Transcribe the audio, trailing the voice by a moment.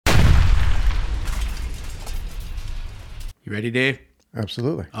You ready, Dave?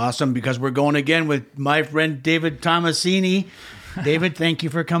 Absolutely. Awesome, because we're going again with my friend David Tommasini. David, thank you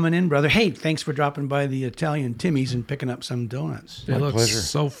for coming in, brother. Hey, thanks for dropping by the Italian Timmy's and picking up some donuts. They look pleasure.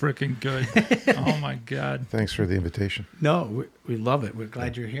 so freaking good. Oh, my God. Thanks for the invitation. No, we love it. We're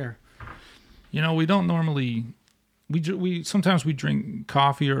glad you're here. You know, we don't normally... Sometimes we drink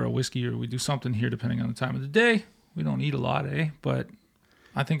coffee or a whiskey or we do something here depending on the time of the day. We don't eat a lot, But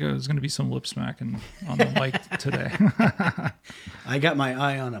I think there's going to be some lip smacking on the mic today. I got my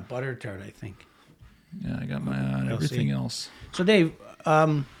eye on a butter tart, I think. Yeah, I got my eye on everything else. So, Dave,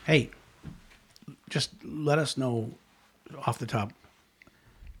 hey, just let us know off the top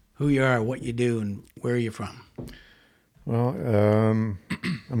who you are, what you do, and where you're from. Well,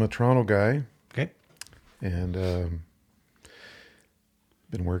 I'm a Toronto guy. Okay. And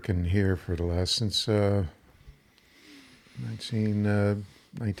been working here for the last since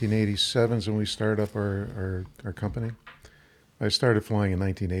 1987 is when we started up our company. I started flying in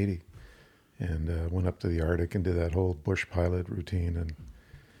 1980 and went up to the Arctic and did that whole bush pilot routine and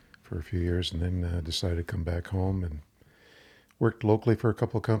for a few years, and then decided to come back home and worked locally for a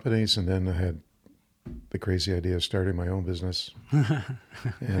couple of companies, and then I had the crazy idea of starting my own business.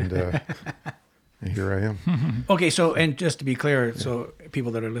 And here I am. Okay, so, and just to be clear, so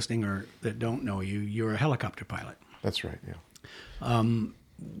people that are listening or that don't know you, you're a helicopter pilot. That's right, yeah.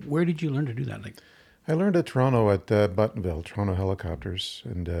 Where did you learn to do that? Like, I learned at Toronto at Buttonville, Toronto Helicopters,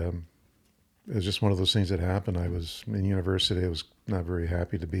 and it was just one of those things that happened. I was in university. I was not very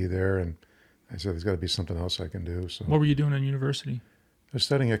happy to be there, and I said, there's got to be something else I can do. So What were you doing in university? I was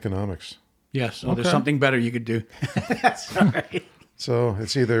studying economics. yes, so there's something better you could do. That's all right. So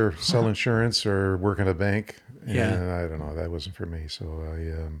it's either sell insurance or work in a bank. And Yeah. I don't know. That wasn't for me. So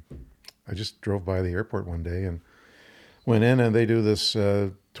I just drove by the airport one day and went in, and they do this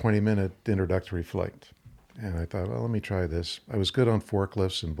 20-minute introductory flight. And I thought, well, let me try this. I was good on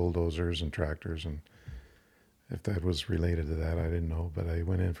forklifts and bulldozers and tractors, and if that was related to that, I didn't know. But I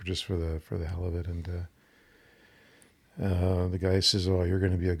went in for the hell of it, and the guy says, "Oh, you're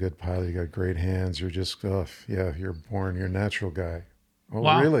going to be a good pilot. You got great hands. You're just, yeah, you're a natural guy." Oh,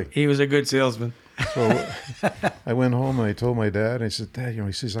 Wow. really? He was a good salesman. So I went home and I told my dad, and I said, "Dad,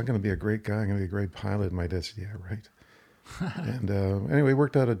 he says, I'm going to be a great guy. I'm going to be a great pilot." And my dad said, "Yeah, right." And anyway,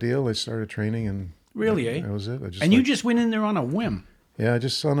 worked out a deal. I started training, and Really, eh? that was it. You just went in there on a whim. Yeah,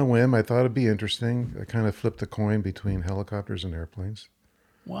 just on a whim. I thought it'd be interesting. I kind of flipped the coin between helicopters and airplanes.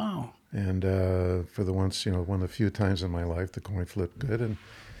 Wow. And for the once, one of the few times in my life, the coin flipped good, and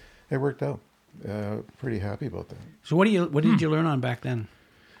it worked out. Pretty happy about that. So what did you learn on back then?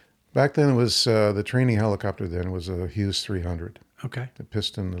 Back then, it was the training helicopter. Then was a Hughes 300, Okay.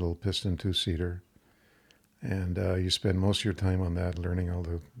 the little piston two-seater, and you spend most of your time on that, learning all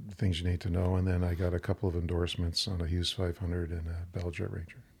the things you need to know. And then I got a couple of endorsements on a Hughes 500 and a Bell Jet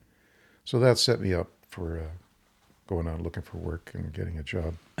Ranger. So that set me up for going out looking for work and getting a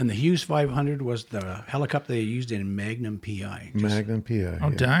job. And the Hughes 500 was the helicopter they used in Magnum PI. Just Magnum PI. Oh,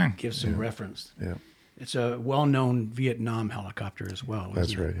 yeah. dang. give some reference. Yeah, It's a well-known Vietnam helicopter as well. that's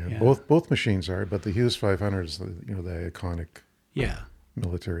isn't right. it? Yeah. Both machines are, but the Hughes 500 is the iconic Yeah.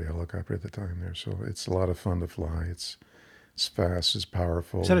 military helicopter at the time there. So it's a lot of fun to fly. It's fast, it's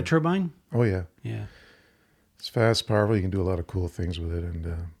powerful. Is that a turbine? Oh yeah, Yeah. it's fast, powerful. You can do a lot of cool things with it, and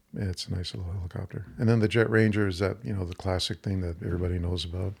yeah, it's a nice little helicopter. And then the Jet Ranger is that the classic thing that everybody knows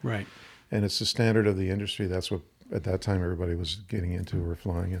about, Right. and it's the standard of the industry. That's what at that time everybody was getting into or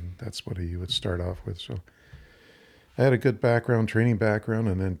flying, and that's what you would start off with. So I had a good training background,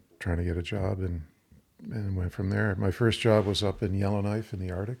 and then trying to get a job, and went from there. My first job was up in Yellowknife in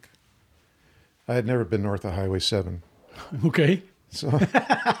the Arctic. I had never been north of Highway 7, Okay. so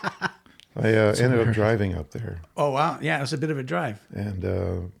I ended up driving up there. Oh, wow. Yeah, it was a bit of a drive.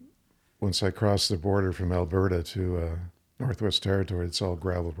 And once I crossed the border from Alberta to Northwest Territory, it's all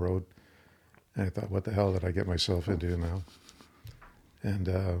gravel road. And I thought, what the hell did I get myself into now? And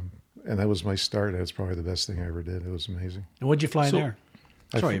that was my start. That's probably the best thing I ever did. It was amazing. And what'd you fly there?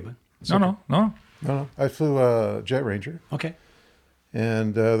 Sorry, flew- but No. I flew a Jet Ranger. okay.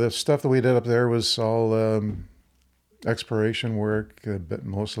 And the stuff that we did up there was all exploration work, but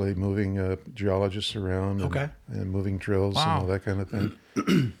mostly moving geologists around Okay. and moving drills Wow. and all that kind of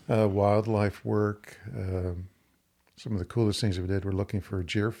thing. Wildlife work. Some of the coolest things we did were looking for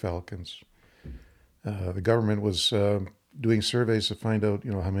gyrfalcons. The government was doing surveys to find out,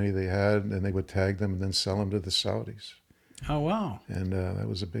 how many they had, and they would tag them and then sell them to the Saudis. Oh, wow. And that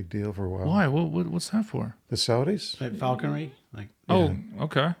was a big deal for a while. Why? What's that for? The Saudis? That falconry? Like, Oh,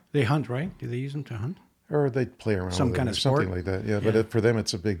 okay. they hunt, right? Do they use them to hunt? Or they'd play around Some with kind it of or something sport? like that. Yeah, Yeah. but for them,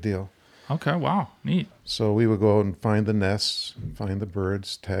 it's a big deal. Okay. Wow. Neat. So we would go out and find the nests, find the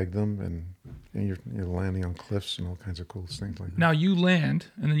birds, tag them, and you're landing on cliffs and all kinds of cool things like that. Now you land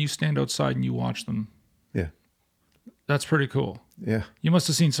and then you stand outside and you watch them. Yeah. That's pretty cool. Yeah. You must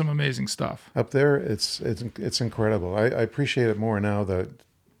have seen some amazing stuff. Up there, it's incredible. I appreciate it more now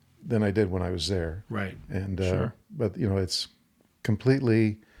than I did when I was there. Right. And Sure. but it's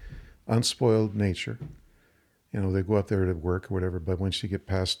completely unspoiled nature. They go up there to work or whatever, but once you get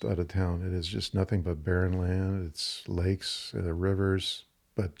past out of town, it is just nothing but barren land. It's lakes, rivers,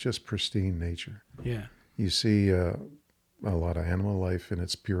 but just pristine nature. Yeah. You see a lot of animal life in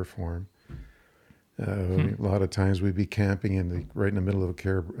its pure form. A lot of times we'd be camping right in the middle of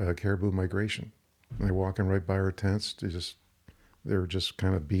a caribou migration. And they're walking right by our tents. They're just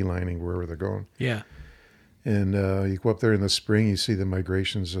kind of beelining wherever they're going. Yeah. And you go up there in the spring, you see the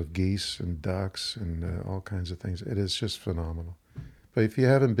migrations of geese and ducks and all kinds of things. It is just phenomenal. But if you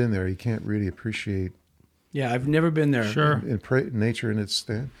haven't been there, you can't really appreciate Yeah, I've never been there. Sure. nature in its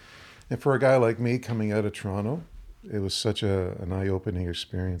stand. And for a guy like me coming out of Toronto, it was such an eye-opening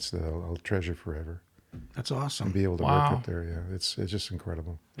experience that I'll treasure forever. That's And awesome. be able to Wow. work up there, yeah, it's just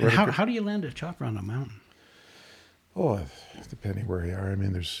incredible. And how do you land a chopper on a mountain? Oh, depending where you are. I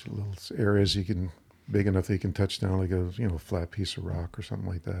mean, there's little areas big enough that you can touch down like a flat piece of rock or something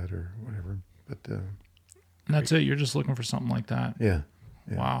like that or whatever. But And that's it. You're just looking for something like that. yeah.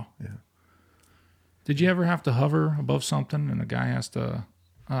 Wow. Yeah. Did you ever have to hover above something and a guy has to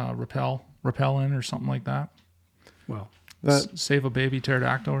rappel in or something like that? Well, Save a baby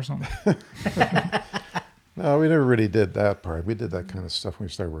pterodactyl or something? No, we never really did that part. We did that kind of stuff when we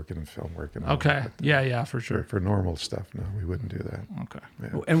started working in film work. And all Okay. that. But, Yeah, for sure. For normal stuff, no, we wouldn't do that. Okay.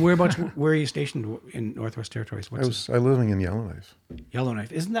 Yeah. and where are you stationed in Northwest Territories? I was living in Yellowknife.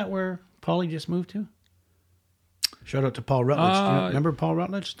 Yellowknife. Isn't that where Paulie just moved to? Shout out to Paul Rutledge. Do you remember Paul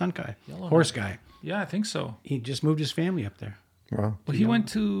Rutledge? Stunt guy. Yellowknife. Horse guy. Yeah, I think so. He just moved his family up there. Wow. Well, he went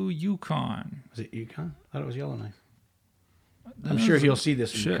to Yukon. Was it Yukon? I thought it was Yellowknife. I'm sure he'll see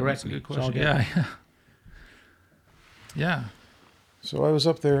this and Shit, correct that's a me. good So I'll question. get- Yeah. Yeah. So I was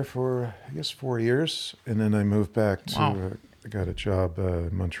up there for, I guess, 4 years, and then I moved back to, Wow. I got a job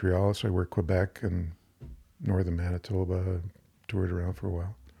in Montreal, so I worked Quebec and northern Manitoba, toured around for a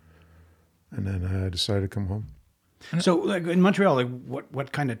while. And then I decided to come home. So, like in Montreal, like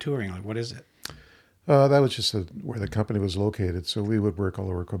what kind of touring? Like, what is it? That was just where the company was located, so we would work all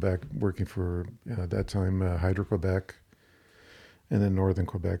over Quebec, working for, at that time, Hydro-Quebec, and then northern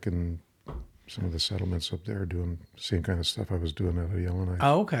Quebec and some of the settlements up there doing the same kind of stuff I was doing out of Yellowknife.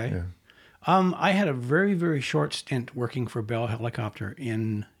 Oh, okay. Yeah. I had a very, very short stint working for Bell Helicopter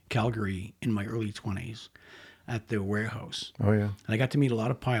in Calgary in my early 20s at the warehouse. Oh, yeah. And I got to meet a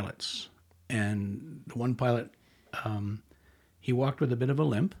lot of pilots. And the one pilot, he walked with a bit of a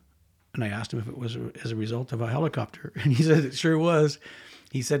limp. And I asked him if it was as a result of a helicopter. And he said it sure was.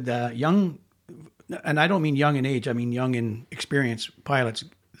 He said, young, and I don't mean young in age, I mean young in experience pilots.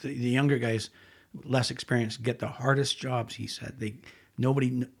 The younger guys, less experienced, get the hardest jobs, he said. The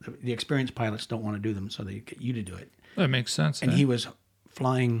experienced pilots don't want to do them, so they get you to do it. That makes sense. And eh? he was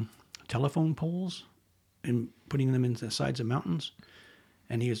flying telephone poles and putting them into the sides of mountains.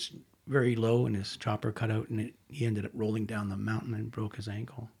 And he was very low and his chopper cut out and he ended up rolling down the mountain and broke his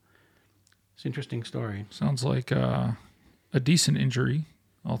ankle. It's an interesting story. Sounds like a decent injury,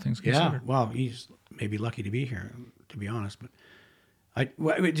 all things considered. Yeah, well, he's maybe lucky to be here, to be honest. But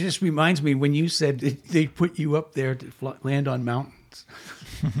it just reminds me when you said they put you up there to land on mountains.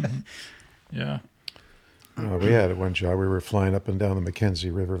 Yeah. We had one job. We were flying up and down the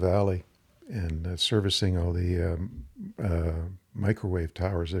Mackenzie River Valley and servicing all the microwave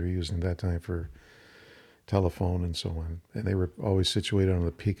towers they were using at that time for telephone and so on. And they were always situated on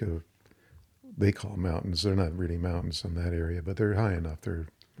the peak of, they call them mountains. They're not really mountains in that area, but they're high enough.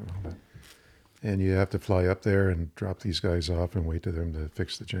 And you have to fly up there and drop these guys off and wait for them to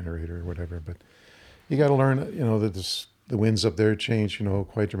fix the generator or whatever. But you got to learn, that the winds up there change,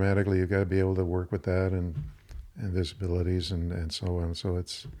 quite dramatically. You've got to be able to work with that and visibilities and so on. So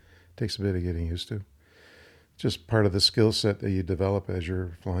it takes a bit of getting used to. Just part of the skill set that you develop as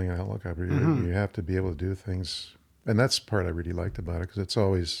you're flying a helicopter. Mm-hmm. You have to be able to do things. And that's the part I really liked about it because it's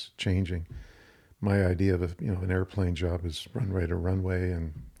always changing. My idea of an airplane job is runway to runway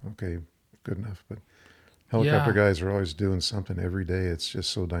and okay, good enough. But helicopter guys are always doing something every day. It's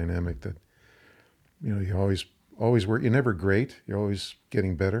just so dynamic that, you always work. You're never great. You're always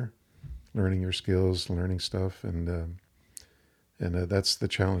getting better, learning your skills, learning stuff. And that's the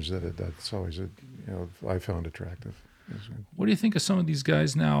challenge that's always, I found attractive. What do you think of some of these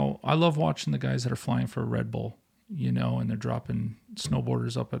guys now? I love watching the guys that are flying for Red Bull. and they're dropping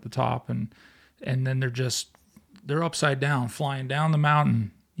snowboarders up at the top, and then they're upside down, flying down the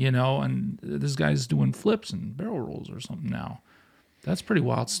mountain, and this guy's doing flips and barrel rolls or something now. That's pretty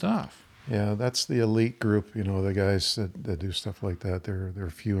wild stuff. Yeah, that's the elite group. The guys that do stuff like that. They're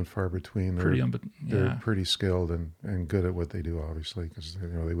few and far between. They're pretty skilled and good at what they do, obviously, because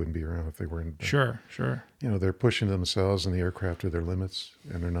they wouldn't be around if they weren't. Sure. They're pushing themselves and the aircraft to their limits,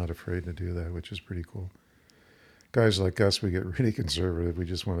 and they're not afraid to do that, which is pretty cool. Guys like us, we get really conservative. We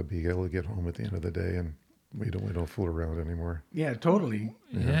just want to be able to get home at the end of the day, and we don't fool around anymore. Yeah, totally.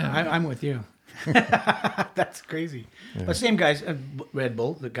 Yeah. I'm with you. That's crazy. Yeah. But same guys, Red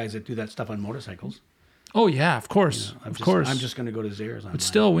Bull, the guys that do that stuff on motorcycles. Oh yeah, of course, I'm just going to go to Zares. But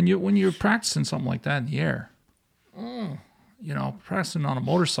still, when you're practicing something like that in the air, practicing on a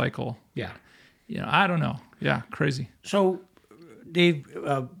motorcycle. Yeah. I don't know. Yeah, crazy. So, Dave,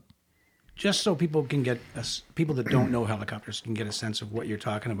 just so people can people that don't know helicopters can get a sense of what you're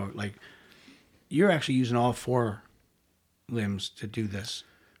talking about, like you're actually using all four limbs to do this.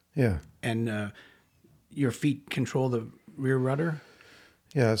 Yeah. And your feet control the rear rudder?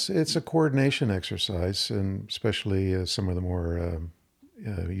 Yes, it's a coordination exercise, and especially some of the more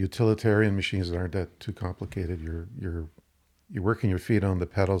utilitarian machines that aren't that too complicated. You're working your feet on the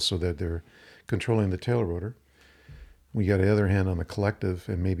pedals so that they're controlling the tail rotor. We got the other hand on the collective,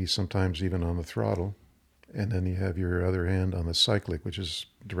 and maybe sometimes even on the throttle, and then you have your other hand on the cyclic, which is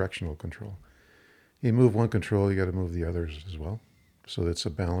directional control. You move one control, you got to move the others as well. So it's a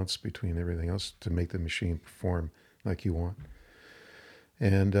balance between everything else to make the machine perform like you want.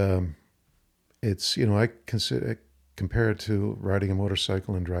 And it's, I compare it to riding a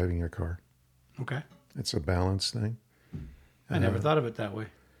motorcycle and driving a car. Okay. It's a balance thing. I never thought of it that way.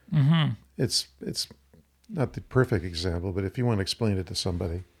 Mm-hmm. It's not the perfect example, but if you want to explain it to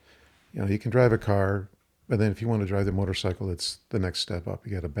somebody, you can drive a car, but then if you want to drive the motorcycle, it's the next step up.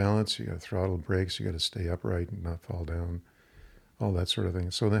 You got to balance, you got to throttle brakes, you got to stay upright and not fall down. All that sort of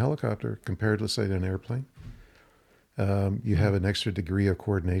thing. So in the helicopter, compared, let's say, to an airplane, you have an extra degree of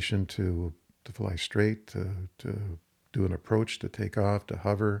coordination to fly straight, to do an approach, to take off, to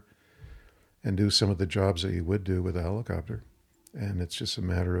hover, and do some of the jobs that you would do with a helicopter. And it's just a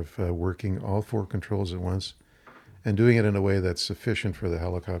matter of working all four controls at once and doing it in a way that's sufficient for the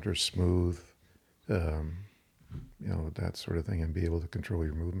helicopter, smooth, that sort of thing, and be able to control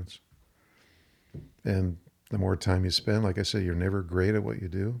your movements. And the more time you spend, like I said, you're never great at what you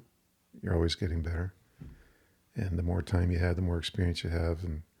do. You're always getting better. And the more time you have, the more experience you have.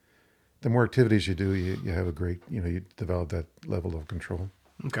 And the more activities you do, you have a great, you develop that level of control.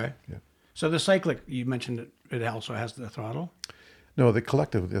 Okay. Yeah. So the cyclic, you mentioned it also has the throttle? No, the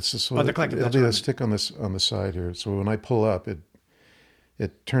collective. That's the collective. It'll be a stick on the side here. So when I pull up,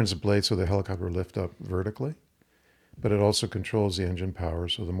 it turns the blade so the helicopter will lift up vertically. But it also controls the engine power.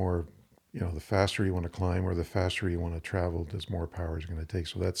 So the more the faster you want to climb or the faster you want to travel, there's more power it's going to take.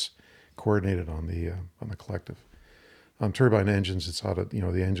 So that's coordinated on the collective. On turbine engines,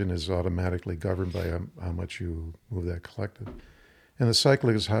 the engine is automatically governed by how much you move that collective. And the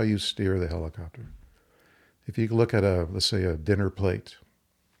cyclic is how you steer the helicopter. If you look at let's say a dinner plate,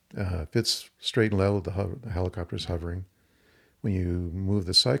 if it's straight and level, the helicopter is hovering. When you move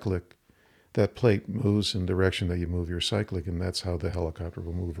the cyclic, that plate moves in the direction that you move your cyclic, and that's how the helicopter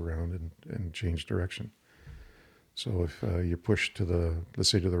will move around and change direction. So if you push let's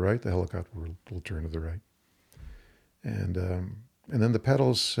say to the right, the helicopter will turn to the right. And then the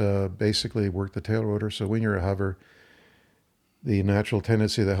pedals basically work the tail rotor. So when you're a hover, the natural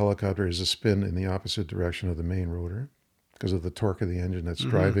tendency of the helicopter is to spin in the opposite direction of the main rotor because of the torque of the engine that's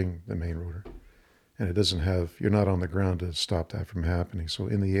driving the main rotor. And you're not on the ground to stop that from happening. So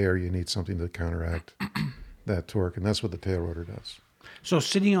in the air, you need something to counteract that torque, and that's what the tail rotor does. So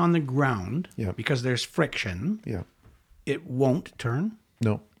sitting on the ground, because there's friction, it won't turn?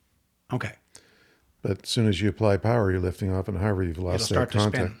 No. Okay. But as soon as you apply power, you're lifting off, and however you've lost that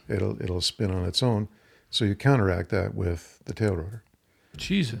contact, it'll spin on its own. So you counteract that with the tail rotor.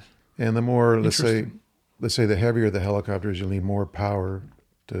 Jesus. And the more, let's say the heavier the helicopter is, you'll need more power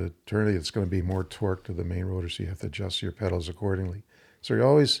to turn it. It's going to be more torque to the main rotor, so you have to adjust your pedals accordingly. So you're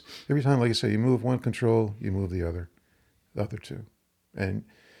always, every time, like I say, you move one control, you move the other two. And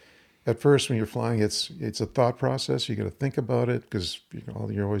at first, when you're flying, it's a thought process. You got to think about it because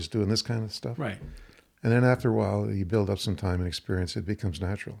you're always doing this kind of stuff. Right. And then after a while, you build up some time and experience. It becomes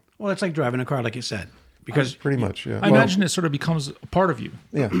natural. Well, it's like driving a car, like you said. Because pretty much, yeah. I imagine it sort of becomes a part of you.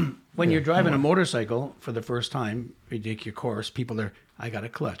 Yeah. When you're driving a motorcycle for the first time, you take your course, people I got to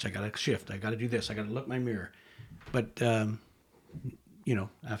clutch, I got to shift, I got to do this, I got to look my mirror. But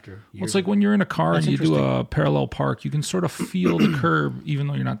after years. Well, it's like when you're in a car That's and you do interesting. a parallel park, you can sort of feel the curb even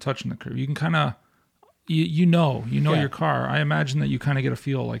though you're not touching the curb. You can kind of, you know Yeah. your car. I imagine that you kind of get a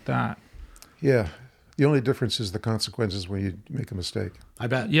feel like that. Yeah. The only difference is the consequences when you make a mistake. I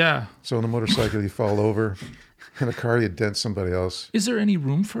bet. Yeah. So on a motorcycle, you fall over. In a car, you dent somebody else. Is there any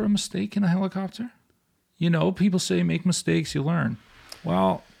room for a mistake in a helicopter? People say make mistakes, you learn.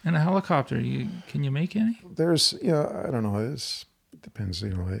 Well, in a helicopter, can you make any? There's, I don't know. It depends.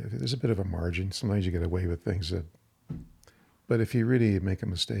 There's a bit of a margin. Sometimes you get away with things but if you really make a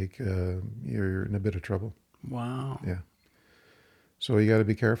mistake, you're in a bit of trouble. Wow. Yeah. So you got to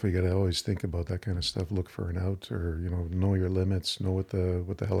be careful. You got to always think about that kind of stuff. Look for an out, or know your limits. Know what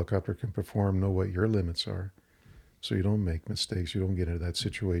the helicopter can perform. Know what your limits are, so you don't make mistakes. You don't get into that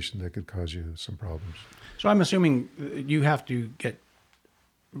situation that could cause you some problems. So I'm assuming you have to get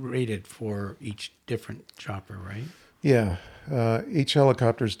rated for each different chopper, right? Yeah. Each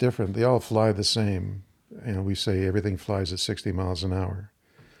helicopter is different. They all fly the same. We say everything flies at 60 miles an hour,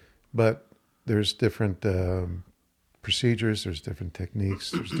 but there's different procedures. There's different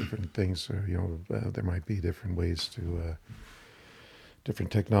techniques. There's different things. There might be different ways to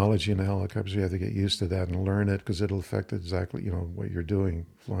different technology in the helicopters. You have to get used to that and learn it, because it'll affect exactly what you're doing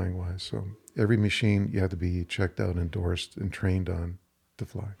flying wise. So every machine you have to be checked out, endorsed, and trained on to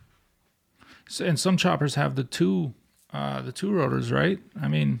fly. So, and some choppers have the two rotors, right? I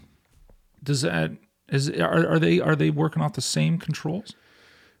mean, are they working off the same controls?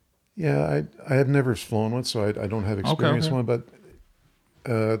 Yeah, I have never flown one, so I don't have experience Okay. one. But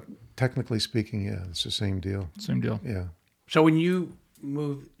technically speaking, yeah, it's the same deal. Same deal. Yeah. So when you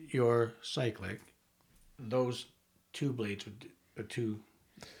move your cyclic, those two blades are two.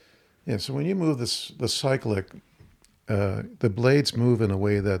 Yeah, so when you move the cyclic, the blades move in a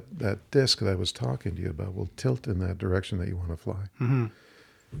way that disc that I was talking to you about will tilt in that direction that you want to fly.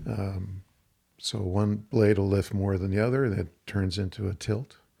 Mm-hmm. So one blade will lift more than the other, and it turns into a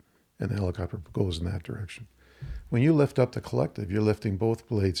tilt, and the helicopter goes in that direction. When you lift up the collective, you're lifting both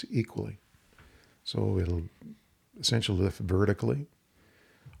blades equally. So it'll essentially lift vertically,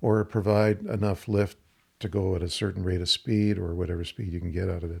 or provide enough lift to go at a certain rate of speed, or whatever speed you can get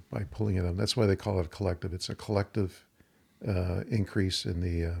out of it by pulling it up. That's why they call it collective. It's a collective increase in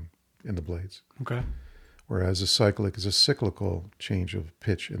the blades. Okay. Whereas a cyclic is a cyclical change of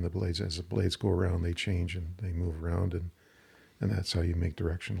pitch in the blades. As the blades go around, they change and they move around, and that's how you make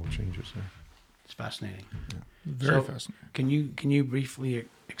directional changes there. It's fascinating. Very So, fascinating. Can you briefly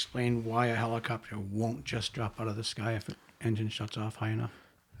explain why a helicopter won't just drop out of the sky if the engine shuts off high enough?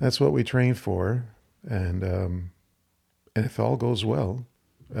 That's what we train for, and if all goes well,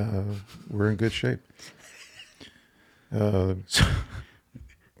 we're in good shape.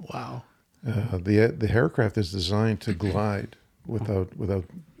 Wow. The aircraft is designed to glide without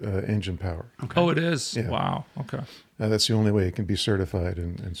engine power. Okay. Oh, it is. Yeah. Wow. Okay. That's the only way it can be certified,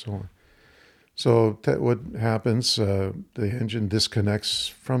 and so on. So what happens? The engine disconnects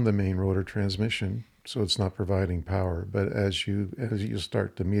from the main rotor transmission, so it's not providing power. But as you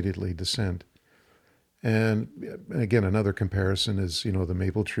start to immediately descend, and again, another comparison is the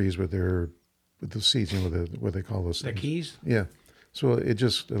maple trees with the seeds, what they call those The things. keys? Yeah. So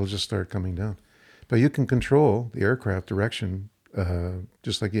it'll just start coming down, but you can control the aircraft direction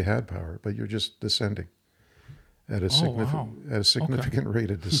just like you had power, but you're just descending at a significant rate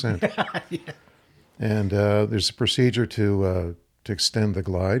of descent. Yeah. And there's a procedure to extend the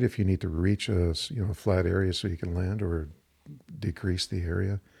glide if you need to reach a flat area so you can land, or decrease the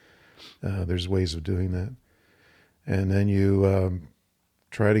area. There's ways of doing that, and then you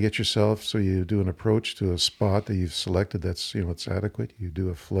try to get yourself, so you do an approach to a spot that you've selected that's it's adequate. You do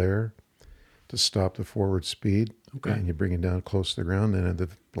a flare to stop the forward speed, Okay. and you bring it down close to the ground. And at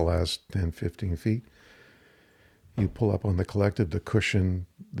the last 10, 15 feet, you pull up on the collective to cushion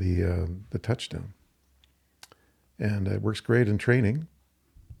the touchdown. And it works great in training,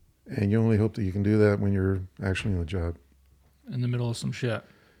 and you only hope that you can do that when you're actually on the job, In the middle of some shit.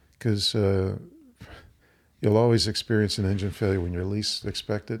 because you'll always experience an engine failure when you're least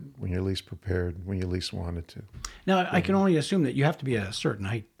expected, when you're least prepared, when you least wanted to. Now, I can only assume that you have to be at a certain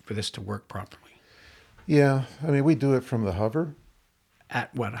height for this to work properly. Yeah, I mean, we do it from the hover.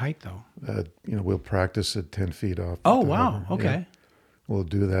 At what height, though? We'll practice at 10 feet off. Oh, with the wow. hover. Okay. Yeah. We'll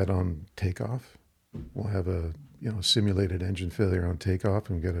do that on takeoff. We'll have a simulated engine failure on takeoff,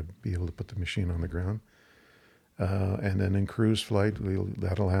 and we've got to be able to put the machine on the ground. And then in cruise flight,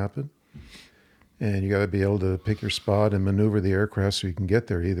 that'll happen. And you got to be able to pick your spot and maneuver the aircraft so you can get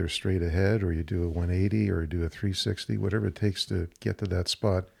there either straight ahead, or you do a 180 or you do a 360, whatever it takes to get to that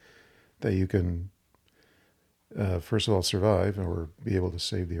spot that you can first of all, survive or be able to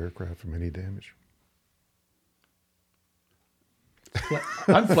save the aircraft from any damage.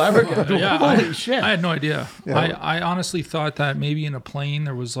 I'm flabbergasted. Yeah, Holy shit. I had no idea. Yeah. I honestly thought that maybe in a plane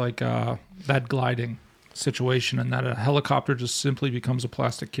there was like that gliding situation, and that a helicopter just simply becomes a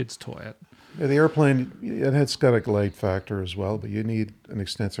plastic kid's toy. Yeah, the airplane, it's got a glide factor as well, but you need an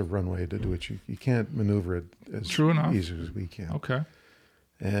extensive runway to do it. You can't maneuver it as True enough. easy as we can. Okay.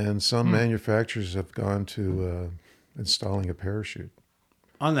 And some manufacturers have gone to installing a parachute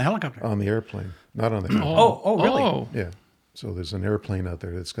On the helicopter. on the airplane, not on the helicopter. Oh, really? Oh, Yeah. So there's an airplane out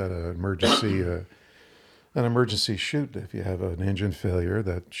there that's got an emergency chute. If you have an engine failure,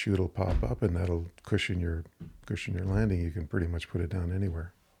 that chute will pop up, and that'll cushion your landing. You can pretty much put it down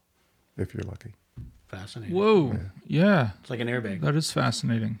anywhere, if you're lucky. Fascinating. whoa. Yeah. It's like an airbag. That is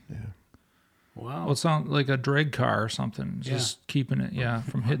fascinating. Yeah. Wow. Well, it sounds like a drag car or something. Just keeping it,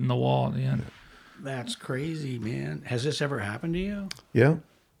 from hitting the wall at the end. That's crazy, man. Has this ever happened to you? Yeah.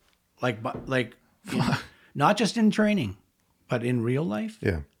 Like, not just in training, but in real life?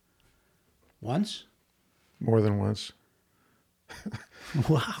 Yeah. Once? More than once.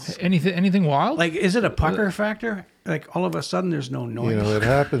 Wow. Anything wild? Like, is it a pucker factor? Like, all of a sudden there's no noise? You know, it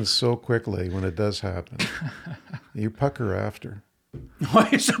happens so quickly when it does happen. You pucker after.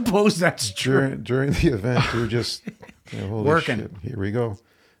 I suppose that's true. During the event, you're just holy Working. shit, here we go.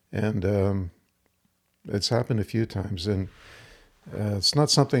 And it's happened a few times. And it's not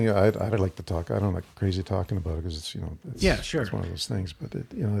something I'd like to talk. I don't like crazy talking about it because it's, Yeah, sure. It's one of those things. But,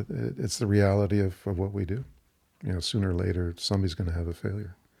 it's the reality of what we do. Sooner or later, somebody's going to have a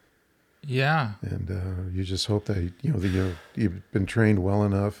failure. Yeah. And you just hope that, you've been trained well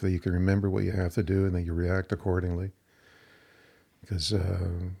enough that you can remember what you have to do and that you react accordingly. Because,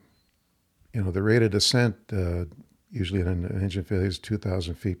 the rate of descent, usually in an engine failure, is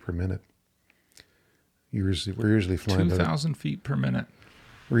 2,000 feet per minute. We're usually flying 2,000 feet per minute.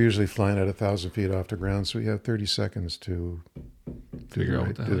 We're usually flying at 1,000 feet off the ground, so we have 30 seconds to do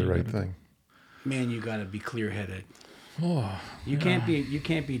the right thing. Man, you got to be clear-headed. Oh, You can't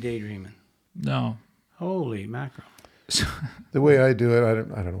be daydreaming. no. Holy mackerel. The way I do it, I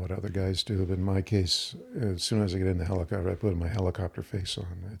don't know what other guys do, but in my case, as soon as I get in the helicopter, I put my helicopter face on.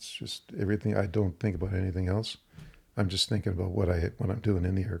 It's just everything. I don't think about anything else. I'm just thinking about what I'm doing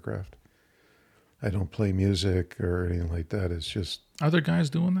in the aircraft. I don't play music or anything like that. It's just Are there guys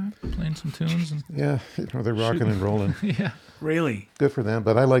doing that? Playing some tunes? And they're rocking and rolling. yeah. Really? Good for them,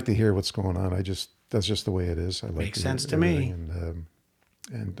 but I like to hear what's going on. That's just the way it is. I like Makes to hear sense to me. everything,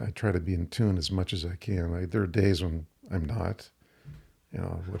 and I try to be in tune as much as I can. There are days when I'm not,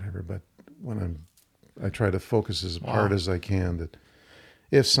 whatever. But when I try to focus as hard as I can. That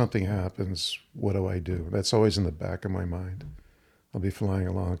if something happens, what do I do? That's always in the back of my mind. I'll be flying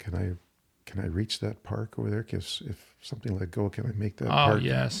along. Can I reach that park over there? If something let go, can I make that park? Oh,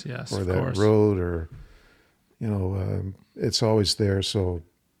 yes, Or of that course. road, or it's always there. So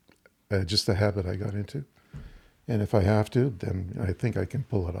just the habit I got into, and if I have to, then I think I can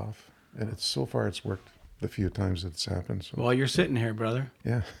pull it off. And so far it's worked the few times it's happened. So Well, you're sitting here, brother.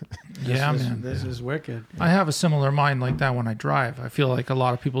 yeah, Man. This is wicked. I have a similar mind like that when I drive. I feel like a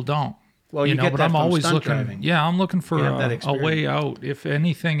lot of people don't. Well, you get but that I'm from always stunt looking. driving. Yeah, I'm looking for You have that a experience. way out, if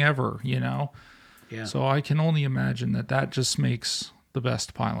anything ever. Yeah. So I can only imagine that just makes the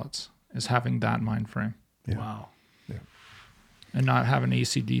best pilots, is having that mind frame yeah. Wow. and not having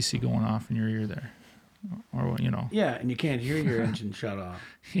AC/DC going off in your ear there, or Yeah, and you can't hear your engine shut off.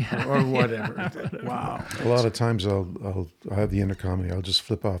 Yeah. Or whatever. Wow. A lot of times I'll have the intercom and I'll just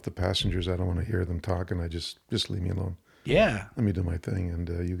flip off the passengers. I don't want to hear them talk, and I just leave me alone. Yeah. Let me do my thing, and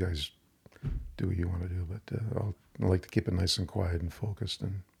you guys do what you want to do. But I like to keep it nice and quiet and focused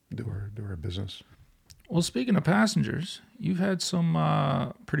and do our business. Well, speaking of passengers, you've had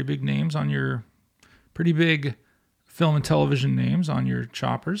some pretty big names on your pretty big film and television names on your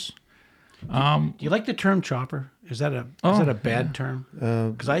choppers. Do you like the term chopper? Is that a bad term?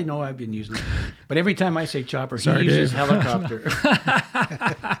 Because I know I've been using it. But every time I say chopper, Sorry, he uses Dave. helicopter.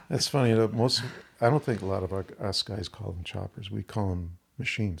 That's funny. I don't think a lot of us guys call them choppers. We call them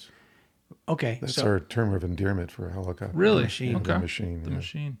machines. Okay. That's so, our term of endearment for a helicopter. Really? Machine. Okay. The machine. The yeah.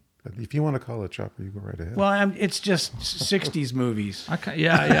 machine. But if you want to call it a chopper, you go right ahead. well, it's just 60s movies.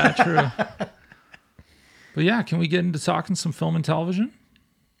 Yeah, true. But yeah, can we get into talking some film and television?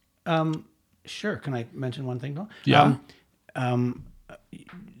 Sure. Can I mention one thing, though? Yeah.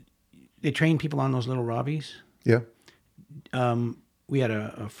 They train people on those little Robbies. yeah. We had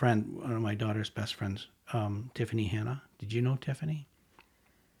a friend, one of my daughter's best friends, Tiffany Hanna. Did you know Tiffany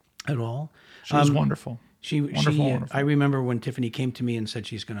at all? She was wonderful. She Wonderful. I remember when Tiffany came to me and said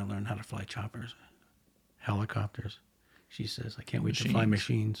she's going to learn how to fly choppers. helicopters. She says, I can't wait to fly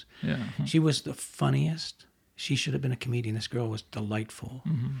machines. Yeah. She was the funniest. She should have been a comedian. This girl was delightful.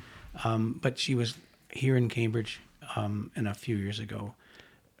 But she was here in Cambridge and a few years ago.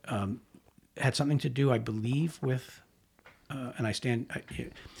 Had something to do, I believe, with, and I stand,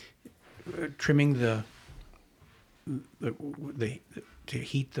 trimming the to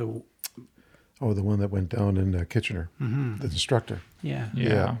heat the. Oh, the one that went down in Kitchener, the instructor. Yeah.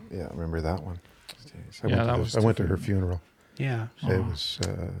 Yeah. Yeah, I remember that one. Jeez. Yeah, I went to her funeral. Yeah. It was,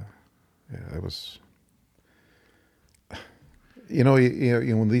 it was. You know,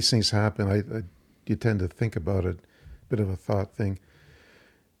 when these things happen, you tend to think about it, a bit of a thought thing,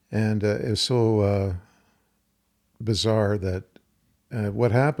 and it's so bizarre that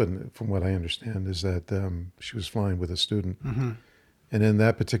what happened, from what I understand, is that she was flying with a student, and in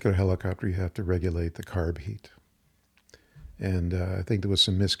that particular helicopter, you have to regulate the carb heat, and I think there was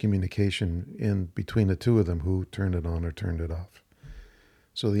some miscommunication in between the two of them who turned it on or turned it off,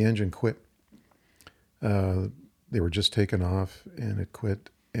 so the engine quit. They were just taken off, and it quit,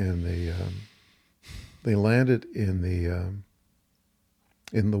 and they landed in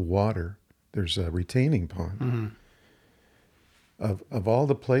the water. There's a retaining pond. Of all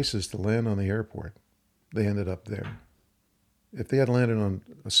the places to land on the airport, they ended up there. If they had landed on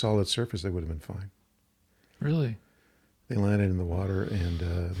a solid surface, they would have been fine. Really? They landed in the water, and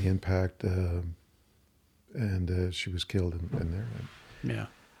the impact, and she was killed in there. Yeah.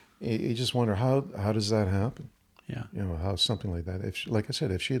 You just wonder how does that happen? Yeah. You know, how something like that. If, like I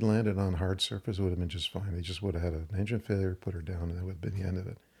said, if she had landed on hard surface, it would have been just fine. They just would have had an engine failure, put her down, and that would have been the end of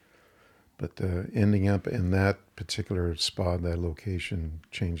it. But ending up in that particular spot, that location,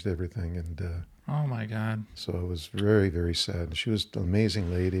 changed everything. And Oh my God. so it was very, very sad. She was an amazing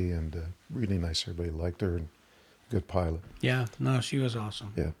lady and really nice. Everybody liked her, and good pilot. Yeah. No, she was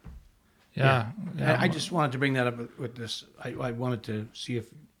awesome. Yeah. Yeah. I just wanted to bring that up with this. I wanted to see if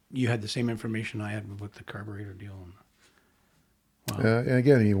you had the same information I had with the carburetor deal. Wow. And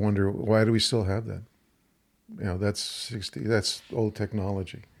again, you wonder, why do we still have that? You know, that's old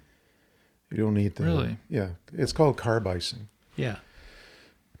technology. You don't need to. Really? Yeah. It's called carb icing. Yeah.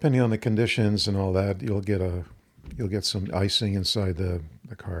 Depending on the conditions and all that, you'll get some icing inside the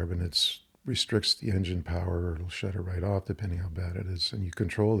carb, and it restricts the engine power, or it'll shut it right off depending how bad it is. And you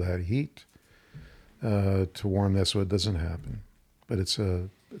control that heat to warm that so it doesn't happen. But it's a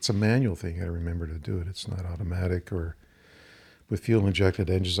manual thing. You got to remember to do it. It's not automatic. Or with fuel injected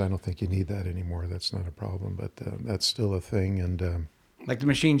engines, I don't think you need that anymore. That's not a problem. But that's still a thing. And Like the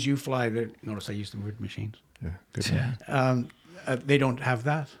machines you fly, notice I used the word machines. yeah, good. Yeah. They don't have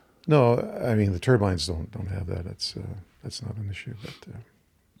that. No, I mean the turbines don't have that. That's not an issue. But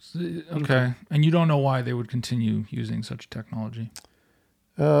Okay. And you don't know why they would continue using such technology?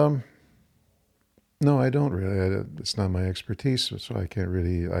 no, I don't really. It's not my expertise, so I can't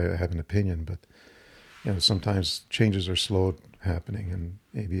really. I have an opinion, but you know, sometimes changes are slow happening in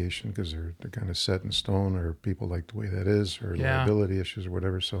aviation because they're kind of set in stone, or people like the way that is, or liability issues or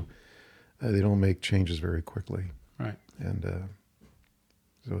whatever. So they don't make changes very quickly, Right. and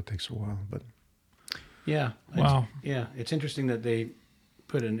so it takes a while. But Yeah. Wow. It's interesting that they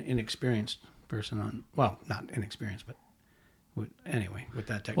put an inexperienced person on. Well, not inexperienced, but anyway, with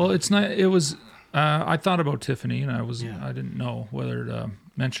that technology. Well, it's not. It was. I thought about Tiffany, and I Yeah. didn't know whether to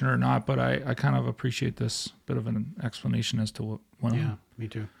mention her or not, but I kind of appreciate this bit of an explanation as to what went Yeah, on. me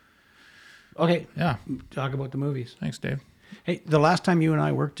too. Okay, Yeah. talk about the movies. Thanks, Dave. Hey, the last time you and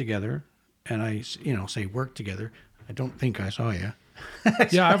I worked together, and I, say worked together, I don't think I saw you.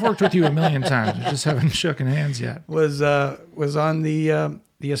 Yeah, I've worked with you a million times. We just haven't shaken hands yet. Was on the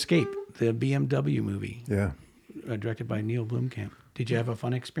Escape, the BMW movie, yeah, directed by Neil Blomkamp. Did you have a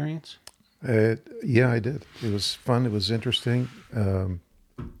fun experience? yeah, I did. It was fun. It was interesting, and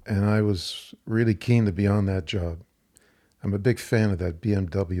I was really keen to be on that job. I'm a big fan of that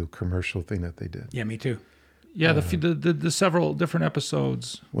BMW commercial thing that they did. Yeah, me too. Yeah, the several different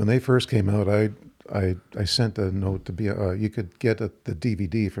episodes. When they first came out, I sent a note to be. You could get the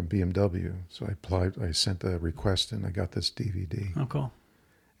DVD from BMW, so I applied. I sent a request, and I got this DVD. Oh, cool.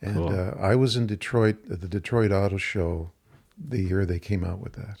 And Cool. I was in Detroit at the Detroit Auto Show the year they came out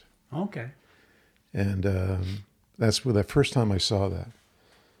with that, Okay. and that's where the first time I saw that.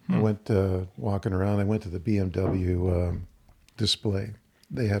 I went walking around. I went to the BMW display.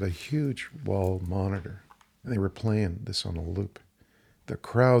 They had a huge wall monitor, and they were playing this on a loop. The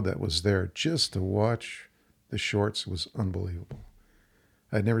crowd that was there just to watch the shorts was unbelievable.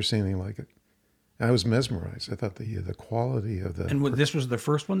 I'd never seen anything like it. I was mesmerized. I thought the quality of the And this was the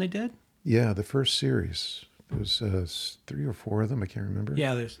first one they did? the first series. There was 3 or 4 of them. I can't remember.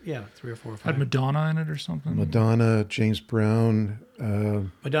 Yeah, there's 3 or 4 or 5. Had Madonna in it or something? Madonna, James Brown.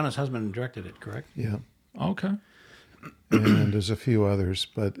 Madonna's husband directed it, correct? Yeah. Okay. And there's a few others,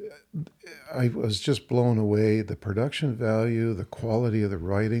 but I was just blown away. The production value, the quality of the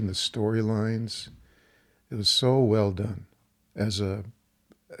writing, the storylines. It was so well done as a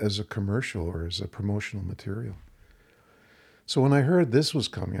commercial or as a promotional material. So when I heard this was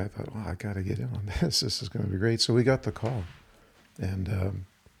coming, I thought, I got to get in on this. This is going to be great. So we got the call, and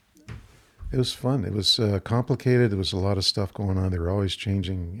it was fun. It was complicated. There was a lot of stuff going on. They were always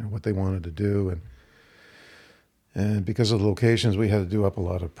changing, what they wanted to do, and because of the locations, we had to do up a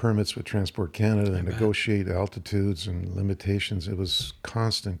lot of permits with Transport Canada and negotiate altitudes and limitations. It was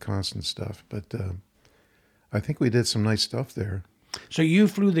constant stuff. But I think we did some nice stuff there. So you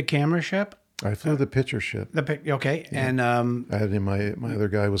flew the camera ship? I flew the picture ship. Okay, yeah. And I had my other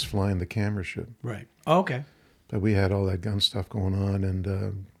guy was flying the camera ship. Right. Oh, okay. But we had all that gun stuff going on,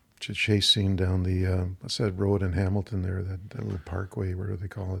 and chase scene down the what's that road in Hamilton there, that little parkway, what do they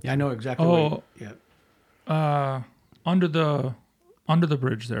call it? Yeah, I know exactly. Under the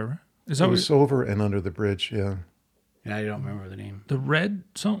bridge there, right? Is that it was over and under the bridge? Yeah. Yeah, I don't remember the name. The red?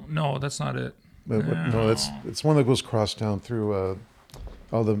 No, that's not it. But no, it's one that goes cross town through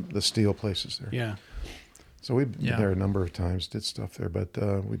all the steel places there. Yeah. So we've been there a number of times, did stuff there. But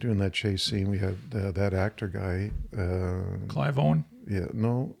we're doing that chase scene. We had that actor guy. Clive Owen? Yeah,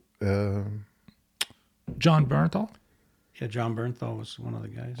 no. John Bernthal? Yeah, John Bernthal was one of the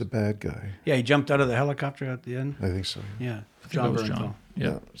guys. The bad guy. Yeah, he jumped out of the helicopter at the end. I think so. Yeah, John Bernthal. John.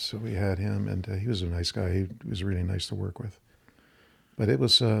 Yeah. So we had him, and he was a nice guy. He was really nice to work with. But it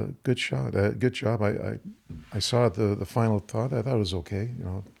was a good shot. Good job. I saw the final thought. I thought it was okay.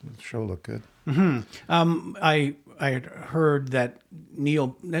 The show looked good. Mm-hmm. I had heard that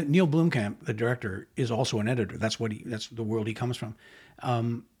Neil Blomkamp, the director, is also an editor. That's the world he comes from,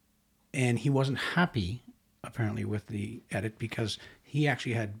 and he wasn't happy apparently with the edit because he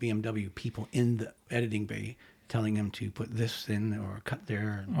actually had BMW people in the editing bay telling him to put this in or cut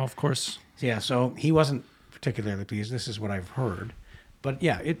there. Oh, of course. Yeah, so he wasn't particularly pleased. This is what I've heard, but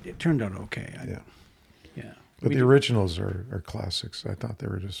yeah, it turned out okay. Yeah. But the originals are classics. I thought they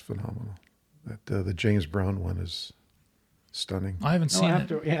were just phenomenal. That the James Brown one is stunning. I haven't seen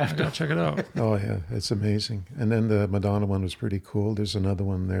it. I gotta check it out. Oh yeah, it's amazing. And then the Madonna one was pretty cool. There's another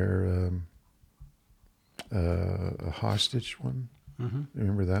one there, a hostage one. Mm-hmm.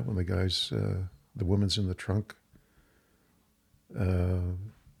 Remember that one? The guys, the woman's in the trunk.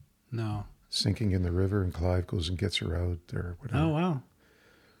 No. Sinking in the river, and Clive goes and gets her out or whatever. Oh wow.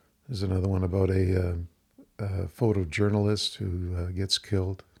 There's another one about a photojournalist who gets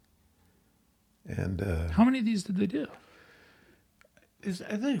killed. And how many of these did they do?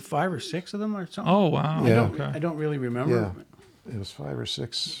 I think 5 or 6 of them or something. Oh wow! Yeah. I don't really remember. Yeah, it was 5 or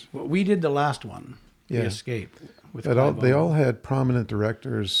 6. Well, we did the last one, The Escape. With they all had prominent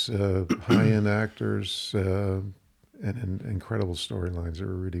directors, high-end actors, and incredible storylines. They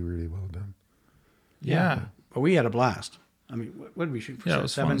were really, really well done. Yeah. But we had a blast. I mean, what did we shoot for? Yeah, it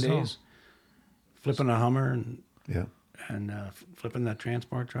was 7 fun days. Flipping a Hummer and Yeah. flipping that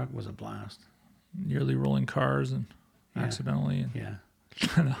transport truck was a blast. Nearly rolling cars and accidentally. And, Yeah.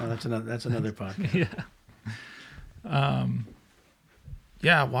 Well, that's another podcast. Yeah.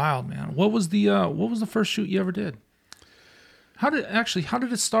 Yeah, wild, man. What was the first shoot you ever did? How did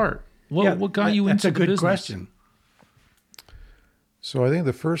it start? What got you into the business? That's a good question. So I think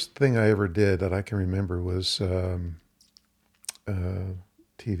the first thing I ever did that I can remember was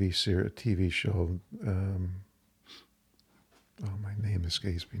TV show. My name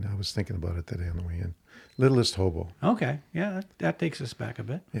escapes me now. I was thinking about it today on the way in. Littlest Hobo. Okay, yeah, that takes us back a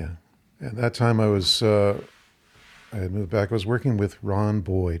bit. Yeah, at that time I had moved back. I was working with Ron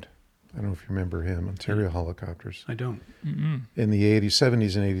Boyd. I don't know if you remember him. Ontario Helicopters. I don't. Mm-mm. In the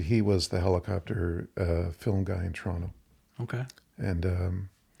 70s and 80s, he was the helicopter film guy in Toronto. Okay. And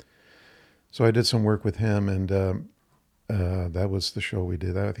so I did some work with him, and that was the show we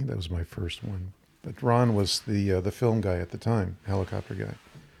did. I think that was my first one. But Ron was the film guy at the time, helicopter guy.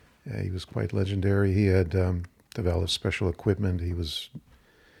 Yeah, he was quite legendary. He had developed special equipment. He was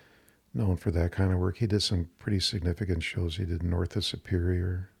known for that kind of work. He did some pretty significant shows. He did North of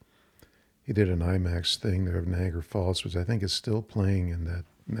Superior. He did an IMAX thing there of Niagara Falls, which I think is still playing in that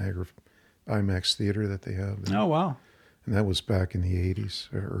Niagara IMAX theater that they have there. Oh, wow. And that was back in the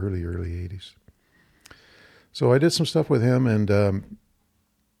 80s, or early 80s. So I did some stuff with him, and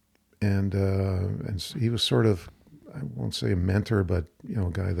he was sort of, I won't say a mentor, but a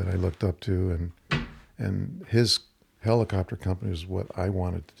guy that I looked up to, and his helicopter company is what I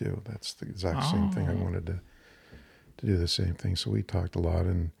wanted to do. That's the exact same thing I wanted to to do the same thing. So we talked a lot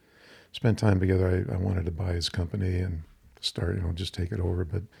and spent time together. I wanted to buy his company and start, just take it over,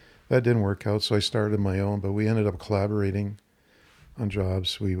 but that didn't work out. So I started my own, but we ended up collaborating on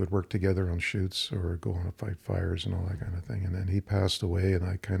jobs. We would work together on shoots or go on to fight fires and all that kind of thing. And then he passed away, and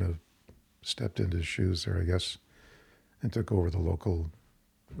I kind of stepped into his shoes there, I guess, and took over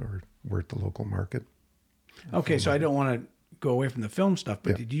worked the local market. Okay, so I don't want to go away from the film stuff,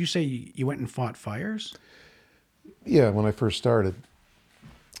 but Yeah. did you say you went and fought fires? Yeah, when I first started,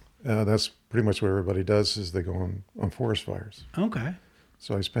 that's pretty much what everybody does is they go on forest fires. Okay.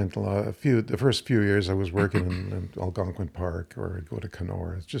 So I spent the first few years I was working in Algonquin Park, or I'd go to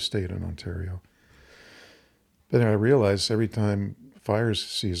Kenora. I just stayed in Ontario. But then I realized every time fire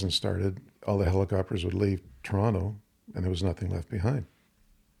season started, all the helicopters would leave Toronto and there was nothing left behind.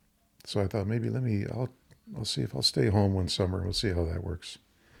 So I thought maybe I'll see if I'll stay home one summer. We'll see how that works.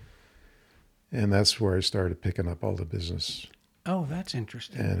 And that's where I started picking up all the business. Oh, that's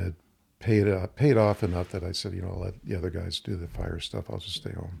interesting. And it paid off enough that I said, I'll let the other guys do the fire stuff. I'll just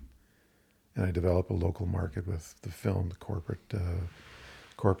stay home. And I developed a local market with the film, the corporate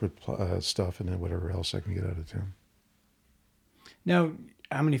stuff, and then whatever else I can get out of town. Now,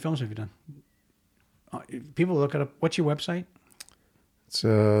 how many films have you done? People look it up. What's your website? It's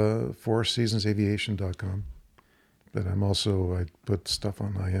fourseasonsaviation.com. But I put stuff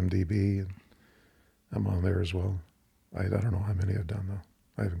on IMDb, and I'm on there as well. I don't know how many I've done, though.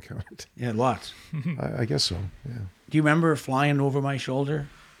 I haven't counted. Yeah, lots. I guess so, yeah. Do you remember flying over my shoulder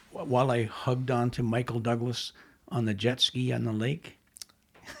while I hugged onto Michael Douglas on the jet ski on the lake?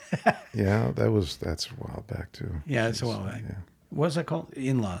 Yeah, that's a while back, too. Yeah, it's a while back. Yeah. What's that called? The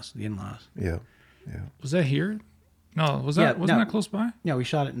in-laws. Yeah. Was that here? No, wasn't that close by? Yeah, we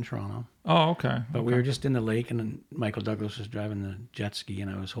shot it in Toronto. Oh, okay. But we were just in the lake, and then Michael Douglas was driving the jet ski, and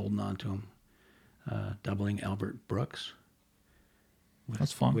I was holding on to him, doubling Albert Brooks.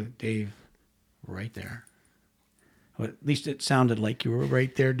 That's fun. With Dave right there. Well, at least it sounded like you were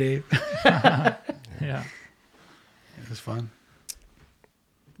right there, Dave. Yeah. It was fun.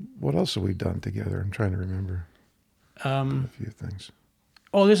 What else have we done together? I'm trying to remember a few things.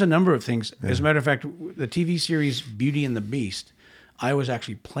 Oh, there's a number of things. As a matter of fact, the TV series Beauty and the Beast, I was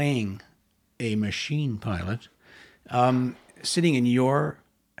actually playing a machine pilot, sitting in your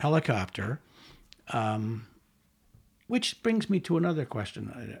helicopter, which brings me to another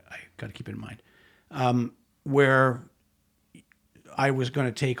question I got to keep in mind, where I was going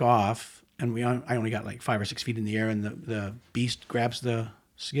to take off, and I only got like 5 or 6 feet in the air, and the Beast grabs the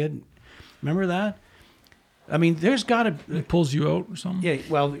skid. Remember that? I mean, there's got to... It pulls you out or something? Yeah,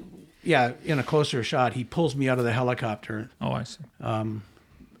 well, yeah, in a closer shot, he pulls me out of the helicopter. Oh, I see.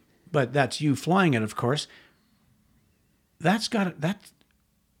 But that's you flying it, of course.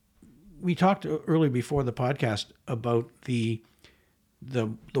 We talked earlier before the podcast about the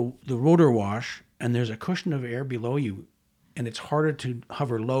rotor wash, and there's a cushion of air below you, and it's harder to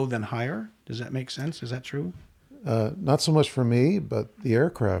hover low than higher. Does that make sense? Is that true? Not so much for me, but the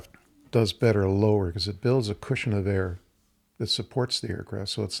aircraft does better lower because it builds a cushion of air that supports the aircraft,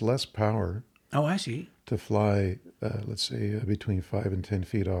 so it's less power. Oh, I see. To fly, let's say, between 5 and 10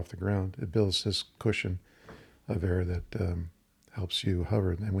 feet off the ground. It builds this cushion of air that helps you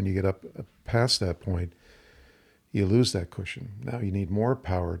hover. And when you get up past that point, you lose that cushion. Now you need more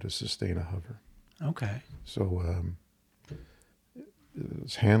power to sustain a hover. Okay. So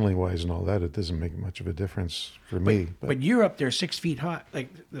handling-wise and all that, it doesn't make much of a difference for me. But you're up there 6 feet high. Like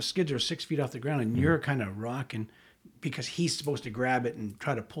the skids are 6 feet off the ground, and you're kind of rocking because he's supposed to grab it and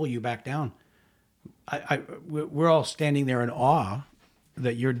try to pull you back down. We're all standing there in awe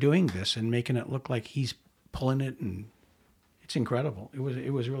that you're doing this and making it look like he's pulling it, and it's incredible.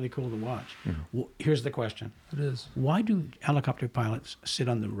 It was really cool to watch. Well, here's the question. It is. Why do helicopter pilots sit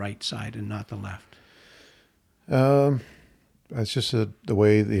on the right side and not the left? That's just the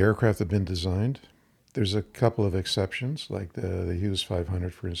way the aircraft have been designed. There's a couple of exceptions, like the Hughes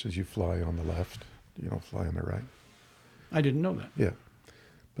 500, for instance. You fly on the left, you don't fly on the right. I didn't know that. Yeah.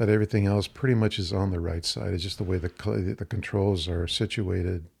 But everything else pretty much is on the right side. It's just the way the controls are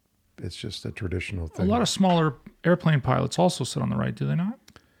situated. It's just a traditional thing. A lot of smaller airplane pilots also sit on the right, do they not?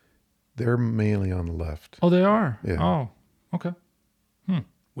 They're mainly on the left. Oh, they are? Yeah. Oh, okay.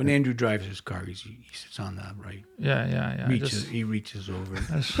 When Andrew drives his car, he sits on the right. Yeah. He reaches over.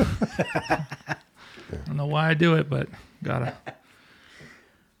 I don't know why I do it, but gotta.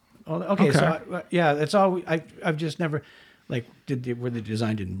 Oh, okay. So that's all. I've just never, were they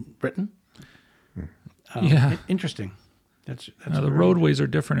designed in Britain? Yeah. Interesting. That's Now, the roadways are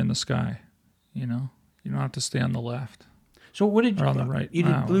different in the sky. You don't have to stay on the left. So what did you Or on the right. You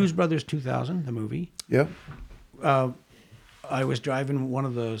did Wow. Blues Brothers 2000, the movie. Yep. I was driving one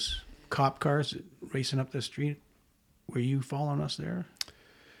of those cop cars racing up the street. Were you following us there?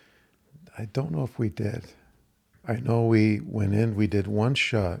 I don't know if we did. I know we went in, we did one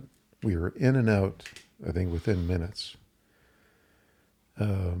shot. We were in and out, I think, within minutes.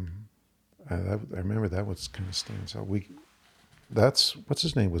 I remember that was kind of stands out. That's, what's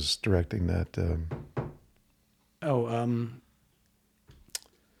his name was directing that. Oh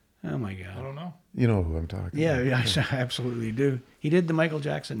my I God. don't know. You know who I'm talking Yeah, about. yeah, I absolutely do. He did the Michael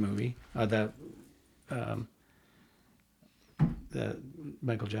Jackson movie, the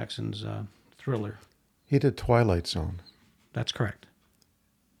Michael Jackson's Thriller. He did Twilight Zone. That's correct.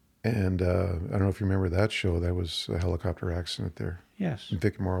 And I don't know if you remember that show. That was a helicopter accident there. Yes,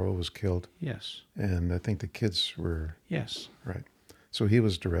 Vic Morrow was killed. yes, And I think the kids were, yes. right. So he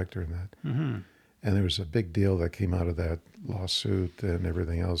was director in that. Mm-hmm. And there was a big deal that came out of that lawsuit and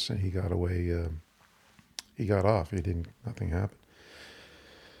everything else. And he got away. He got off. Nothing happened.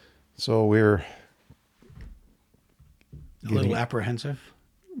 So we're A little apprehensive.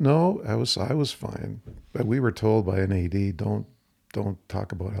 No, I was fine. But we were told by an AD, don't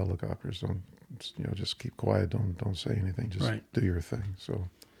talk about helicopters. Don't, just keep quiet. Don't say anything. Just Right. do your thing. So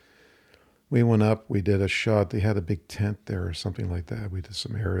we went up. We did a shot. They had a big tent there or something like that. We did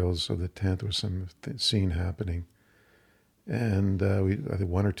some aerials of the tent. There was some scene happening. And I did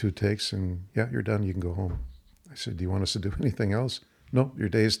one or two takes, and yeah, you're done. You can go home. I said, do you want us to do anything else? No, your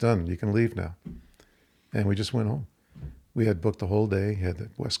day's done. You can leave now. And we just went home. We had booked the whole day, had the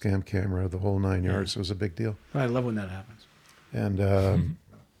Westcam camera, the whole 9 yards. So it was a big deal. I love when that happens. And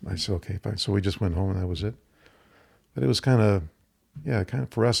I said, okay, fine. So we just went home, and that was it. But it was kind of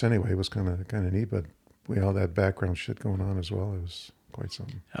for us anyway. It was kind of neat. But we had all that background shit going on as well. It was quite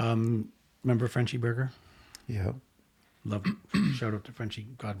something. Remember Frenchie Burger? Yeah, Love. Shout out to Frenchie.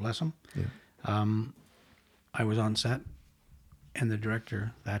 God bless him. yeah. I was on set, and that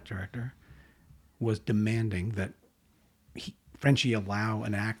director, was demanding that Frenchie allow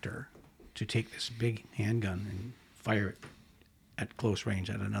an actor to take this big handgun and fire it at close range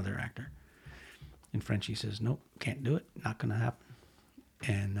at another actor. And Frenchie says, nope, can't do it. Not going to happen.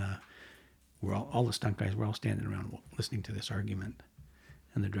 And we're all the stunt guys, we're all standing around listening to this argument.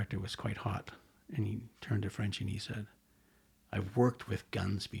 And the director was quite hot. And he turned to Frenchie and he said, I've worked with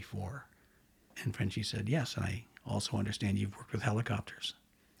guns before. And Frenchie said, yes, and I also understand you've worked with helicopters.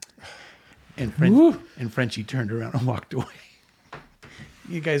 And Frenchie turned around and walked away.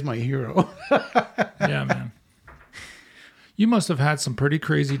 You guys, my hero. Yeah, man. You must have had some pretty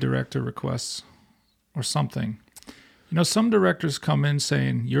crazy director requests or something. Some directors come in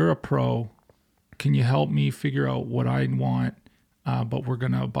saying, you're a pro. Can you help me figure out what I want? But we're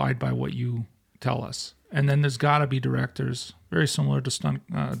going to abide by what you tell us. And then there's got to be directors, very similar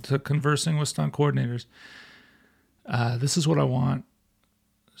to conversing with stunt coordinators. This is what I want.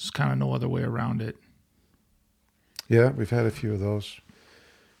 There's kind of no other way around it. Yeah, we've had a few of those.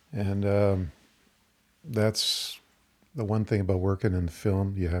 And that's the one thing about working in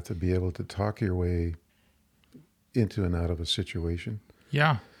film. You have to be able to talk your way into and out of a situation.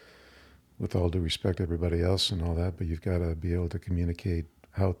 Yeah. With all due respect to everybody else and all that, but you've got to be able to communicate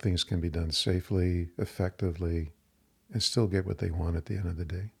how things can be done safely, effectively, and still get what they want at the end of the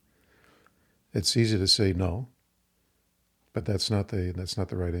day. It's easy to say no, but that's not the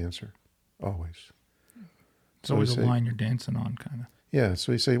right answer, always. It's always a line you're dancing on, kind of. Yeah,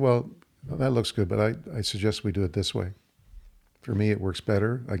 so you say, well, that looks good, but I suggest we do it this way. For me, it works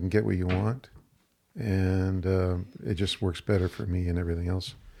better. I can get what you want, and it just works better for me and everything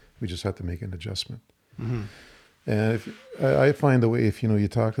else. We just have to make an adjustment. Mm-hmm. And if I find the way, if you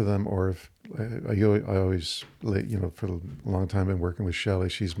talk to them, or if I always, for a long time, been working with Shelley.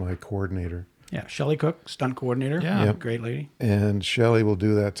 She's my coordinator. Yeah, Shelley Cook, stunt coordinator. Yeah. Yep. Great lady. And Shelley will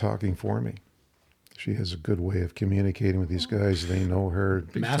do that talking for me. She has a good way of communicating with these guys. They know her.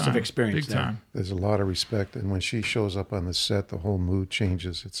 Massive experience Big time. There's a lot of respect. And when she shows up on the set, the whole mood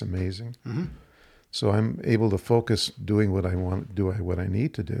changes. It's amazing. Mm-hmm. So I'm able to focus doing what I want, what I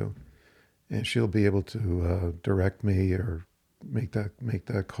need to do. And she'll be able to direct me or make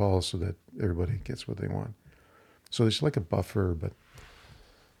that call so that everybody gets what they want. So there's like a buffer, but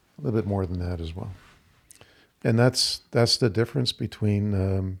a little bit more than that as well. And that's the difference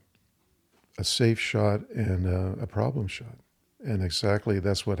between a safe shot and a problem shot. And exactly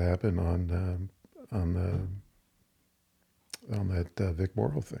that's what happened on that Vic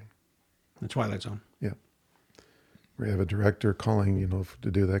Morrow thing. The Twilight Zone. Yeah. We have a director calling,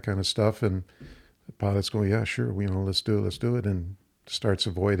 to do that kind of stuff, and the pilot's going, yeah, sure, let's do it, and starts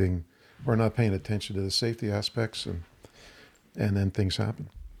avoiding or not paying attention to the safety aspects, and then things happen.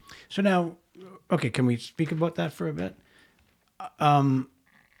 So now, Okay, can we speak about that for a bit?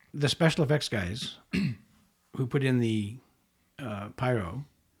 The special effects guys who put in the pyro,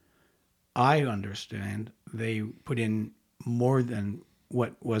 I understand they put in more than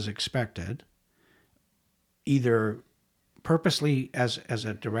what was expected, either purposely as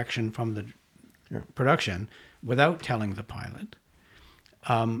a direction from the production without telling the pilot.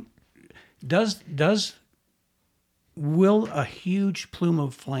 Will a huge plume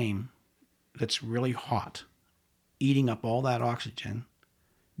of flame that's really hot, eating up all that oxygen,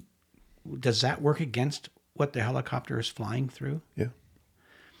 does that work against what the helicopter is flying through? Yeah.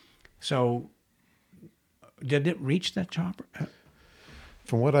 So, did it reach that chopper?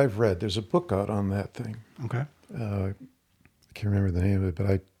 From what I've read, there's a book out on that thing. Okay. I can't remember the name of it,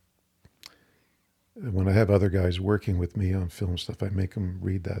 but when I have other guys working with me on film stuff, I make them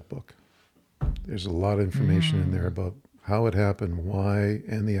read that book. There's a lot of information in there about how it happened, why,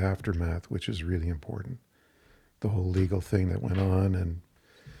 and the aftermath, which is really important. The whole legal thing that went on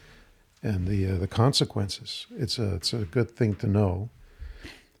and the consequences. It's a good thing to know.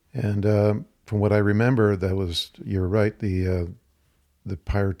 And from what I remember, you're right. The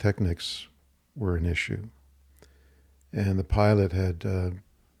pyrotechnics were an issue, and the pilot had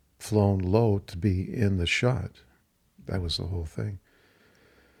flown low to be in the shot. That was the whole thing.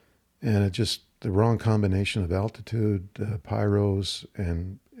 And it just, the wrong combination of altitude, pyros,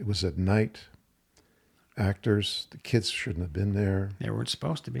 and it was at night. Actors, the kids shouldn't have been there. They weren't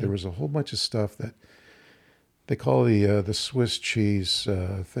supposed to be. There was a whole bunch of stuff that they call the Swiss cheese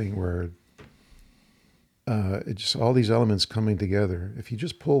thing, where it just, all these elements coming together. If you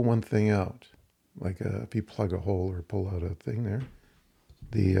just pull one thing out, like if you plug a hole or pull out a thing there,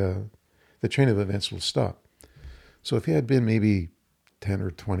 the chain of events will stop. So if he had been maybe 10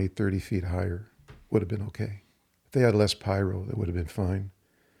 or 20, 30 feet higher, would have been okay. If they had less pyro, that would have been fine.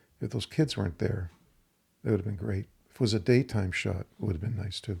 If those kids weren't there, that would have been great. If it was a daytime shot, it would have been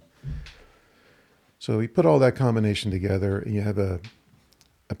nice too. So we put all that combination together, and you have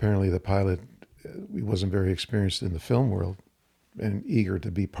apparently the pilot, he wasn't very experienced in the film world and eager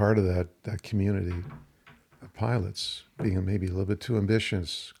to be part of that community of pilots, being maybe a little bit too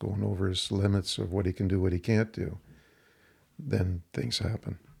ambitious, going over his limits of what he can do, what he can't do. Then things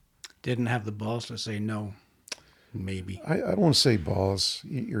happen. Didn't have the balls to say no, maybe. I won't say balls.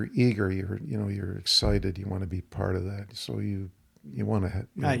 You're eager. You're excited. You want to be part of that. So you want to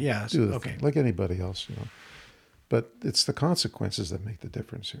do the thing, like anybody else. But it's the consequences that make the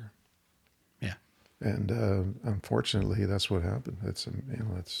difference here. Yeah. And unfortunately, that's what happened. That's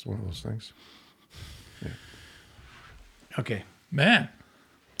one of those things. Yeah. Okay. Man.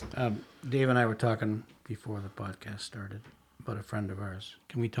 Dave and I were talking before the podcast started about a friend of ours.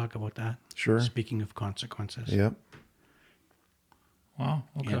 Can we talk about that? Sure. Speaking of consequences. Yep. Wow.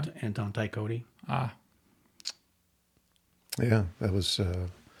 Okay. Anton Tycote. Yeah, that was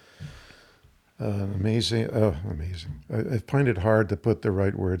amazing. Oh, amazing. I find it hard to put the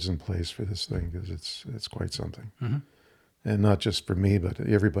right words in place for this thing, because it's quite something. Mm-hmm. And not just for me, but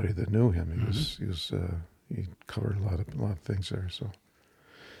everybody that knew him. He covered a lot of things there. So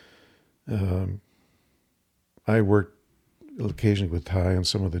I worked occasionally with Ty on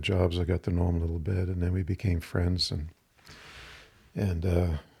some of the jobs. I got to know him a little bit, and then we became friends. And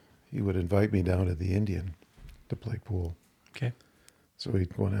he would invite me down to the Indian to play pool. Okay. So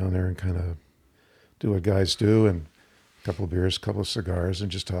we'd go down there and kind of do what guys do, and a couple of beers, a couple of cigars, and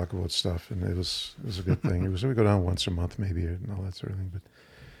just talk about stuff. And it was a good thing. We go down once a month maybe, and all that sort of thing. But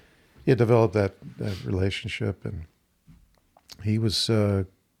he had developed that relationship, and he was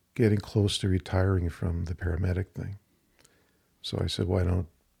getting close to retiring from the paramedic thing. So I said, why don't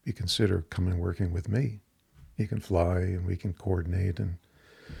you consider coming and working with me? You can fly, and we can coordinate, and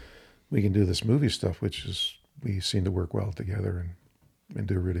we can do this movie stuff, we seem to work well together and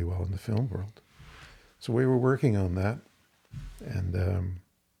do really well in the film world. So we were working on that. And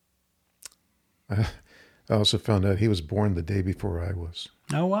I also found out he was born the day before I was.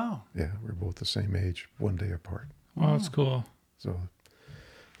 Oh, wow. Yeah, we're both the same age, one day apart. Wow, that's cool. So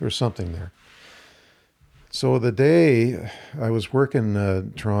there was something there. So the day I was working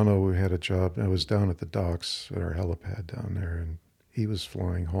Toronto, we had a job. I was down at the docks at our helipad down there, and he was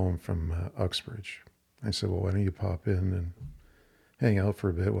flying home from Uxbridge. I said, well, why don't you pop in and hang out for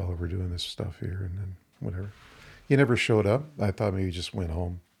a bit while we're doing this stuff here, and then whatever. He never showed up. I thought maybe he just went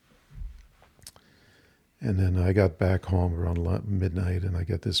home. And then I got back home around midnight, and I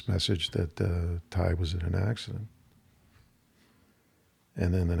get this message that Ty was in an accident.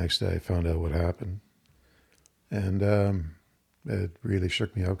 And then the next day I found out what happened. And it really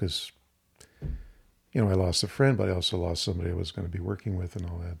shook me out, because, I lost a friend, but I also lost somebody I was going to be working with and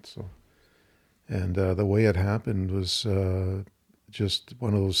all that. So, And the way it happened was just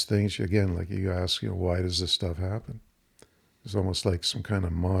one of those things, again, like you ask, why does this stuff happen? It's almost like some kind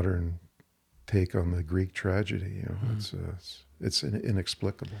of modern take on the Greek tragedy. It's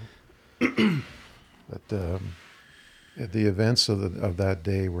inexplicable. But the events of that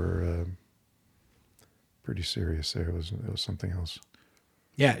day were pretty serious. There it was something else.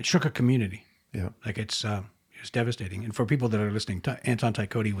 Yeah, it shook a community. Yeah. Like it's devastating. And for people that are listening, Anton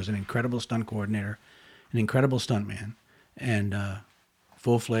Tycote was an incredible stunt coordinator, an incredible stuntman, and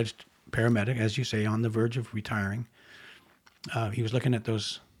full-fledged paramedic, as you say, on the verge of retiring. He was looking at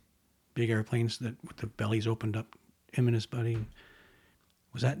those big airplanes that with the bellies opened up. Him and his buddy.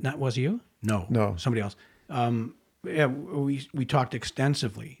 Was you? No, somebody else. Yeah, we talked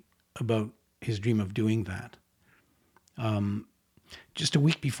extensively about his dream of doing that. Just a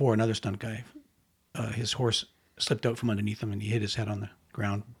week before, another stunt guy, his horse slipped out from underneath him and he hit his head on the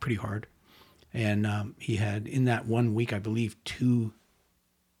ground pretty hard. And he had, in that 1 week, I believe, 2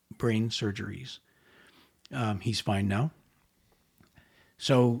 brain surgeries. He's fine now.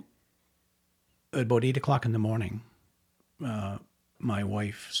 So at about 8 o'clock in the morning, my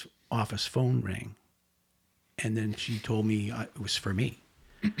wife's office phone rang. And then she told me it was for me.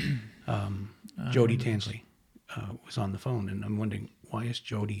 Jody Tansley was on the phone, and I'm wondering, why is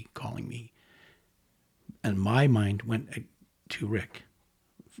Jody calling me? And my mind went to Rick,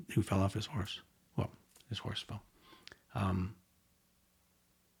 who fell off his horse. Well, his horse fell. And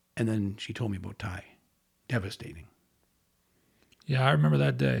then she told me about Ty. Devastating. Yeah, I remember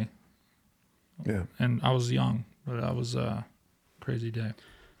that day. Yeah. And I was young, but that was a crazy day.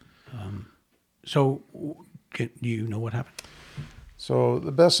 So, do you know what happened? So,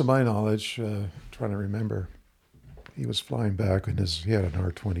 the best of my knowledge, trying to remember, he was flying back and he had an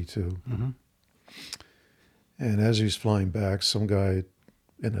R-22. Mm-hmm. And as he was flying back, some guy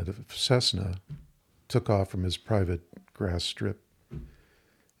in a Cessna took off from his private grass strip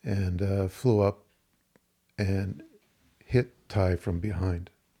and flew up and hit Ty from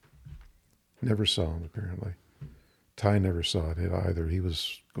behind. Never saw him, apparently. Ty never saw it either. He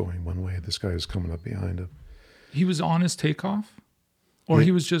was going one way. This guy was coming up behind him. He was on his takeoff? Or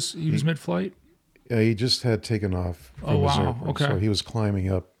he was mid-flight? Yeah, he just had taken off from Oh, his wow. airplane. Okay. So he was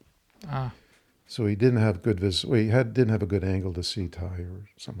climbing up. Ah. So he didn't have good didn't have a good angle to see Ty or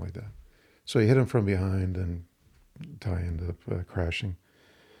something like that. So he hit him from behind, and Ty ended up crashing.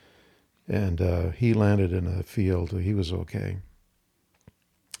 And he landed in a field. He was okay.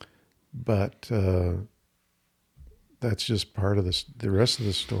 But that's just part of this. The rest of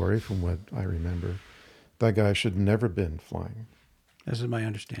the story, from what I remember, that guy should never been flying. This is my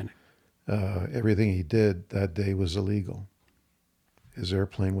understanding. Everything he did that day was illegal. His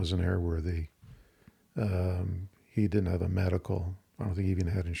airplane wasn't airworthy. He didn't have a medical. I don't think he even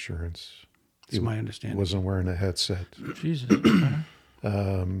had insurance. That's my understanding. He wasn't wearing a headset. Jesus.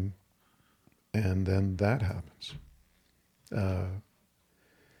 And then that happens. And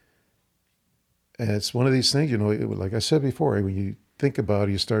it's one of these things, like I said before, when you think about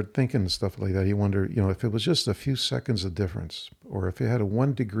it, you start thinking stuff like that. You wonder, if it was just a few seconds of difference, or if it had a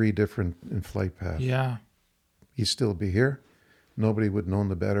 1 degree different in flight path, Yeah. he'd still be here. Nobody would know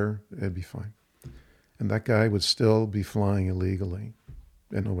the better. It'd be fine. And that guy would still be flying illegally,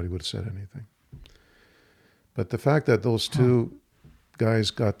 and nobody would have said anything. But the fact that those two guys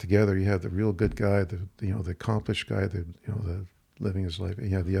got together, you have the real good guy, the accomplished guy, the living his life,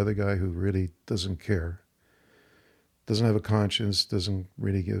 and you have the other guy who really doesn't care, doesn't have a conscience, doesn't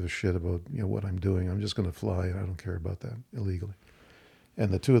really give a shit about what I'm doing. I'm just going to fly, and I don't care about that illegally.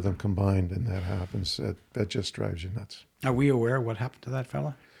 And the two of them combined, and that happens. That just drives you nuts. Are we aware of what happened to that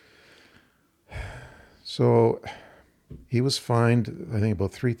fella? So he was fined, I think,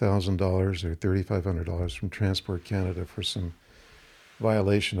 about $3,000 or $3,500 from Transport Canada for some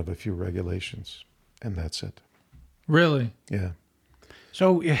violation of a few regulations, and that's it. Really? Yeah.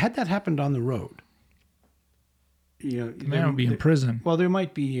 So had that happened on the road, The man would be in prison. Well, there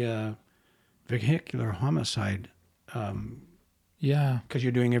might be vehicular homicide. Yeah. Because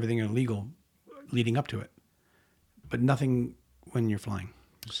you're doing everything illegal leading up to it, but nothing when you're flying.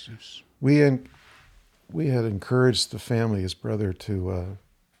 We had encouraged the family, his brother, to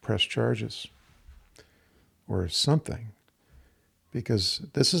press charges or something, because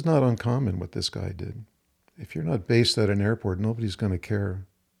this is not uncommon what this guy did. If you're not based at an airport, nobody's going to care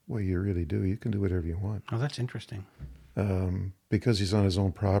what you really do. You can do whatever you want. Oh, that's interesting. Because he's on his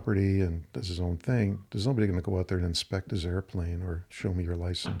own property and does his own thing, there's nobody going to go out there and inspect his airplane or show me your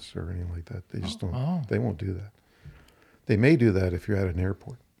license or anything like that. They just don't. Oh. They won't do that. They may do that if you're at an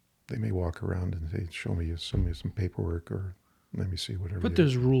airport. They may walk around and say, show me some paperwork or let me see whatever. But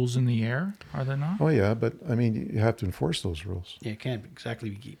there's rules in the air, are there not? Oh yeah, but I mean, you have to enforce those rules. Yeah, it can't exactly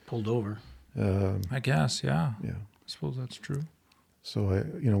be pulled over. I guess, yeah. Yeah. I suppose that's true. So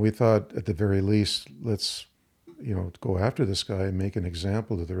we thought at the very least, let's, go after this guy and make an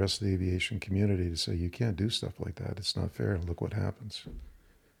example to the rest of the aviation community to say you can't do stuff like that. It's not fair. And look what happens.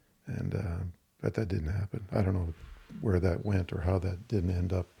 And but that didn't happen. I don't know where that went or how that didn't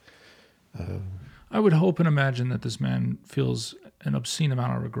end up. I would hope and imagine that this man feels an obscene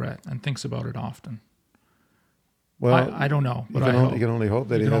amount of regret and thinks about it often. Well, I don't know, but you can only hope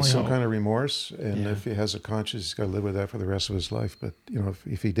that he has some kind of remorse, and Yeah. if he has a conscience, he's got to live with that for the rest of his life. But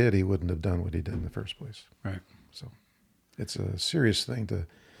if he did, he wouldn't have done what he did in the first place. Right. So, it's a serious thing to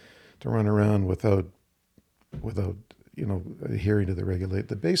run around without adhering to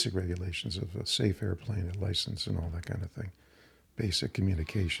the basic regulations of a safe airplane, a license, and all that kind of thing. Basic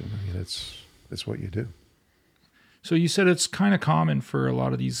communication. I mean, it's what you do. So you said it's kind of common for a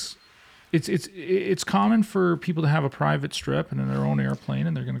lot of these. It's common for people to have a private strip and in their own airplane,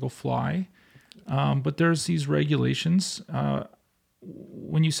 and they're going to go fly. But there's these regulations.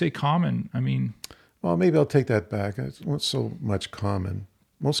 When you say common, I mean, well, maybe I'll take that back. It's not so much common.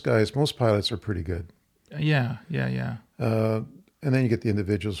 Most pilots are pretty good. Yeah. And then you get the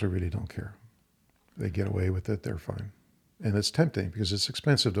individuals who really don't care. They get away with it. They're fine. And it's tempting because it's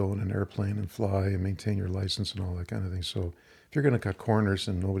expensive to own an airplane and fly and maintain your license and all that kind of thing. So if you're going to cut corners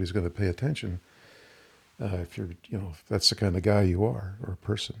and nobody's going to pay attention, if that's the kind of guy you are or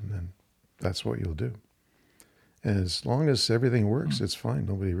person, then that's what you'll do. And as long as everything works, it's fine.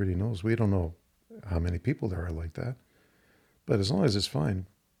 Nobody really knows. We don't know how many people there are like that. But as long as it's fine,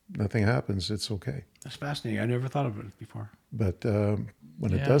 nothing happens, it's okay. That's fascinating. I never thought of it before. But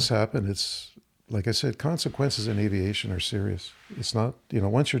when it does happen, it's, like I said, consequences in aviation are serious. It's not,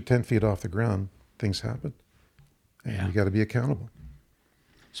 once you're 10 feet off the ground, things happen. And you got to be accountable.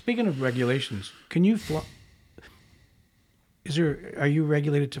 Speaking of regulations, can you fly? Are you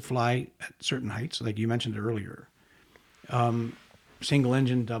regulated to fly at certain heights? Like you mentioned earlier, single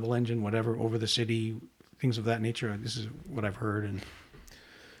engine, double engine, whatever, over the city, things of that nature. This is what I've heard. And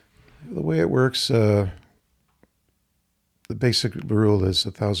the way it works, the basic rule is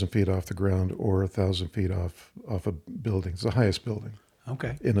 1,000 feet off the ground or 1,000 feet off a building. It's the highest building.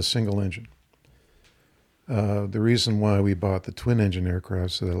 Okay. In a single engine. The reason why we bought the twin engine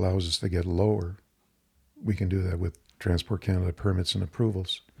aircraft so that allows us to get lower, we can do that with Transport Canada permits and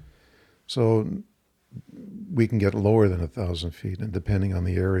approvals. So we can get lower than 1,000 feet, and depending on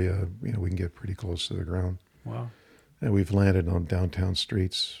the area, we can get pretty close to the ground. Wow. And we've landed on downtown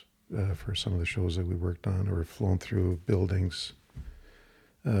streets for some of the shows that we worked on, or flown through buildings.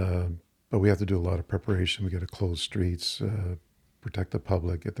 But we have to do a lot of preparation. We got to close streets, protect the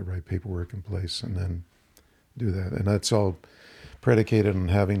public, get the right paperwork in place, and then do that. And that's all predicated on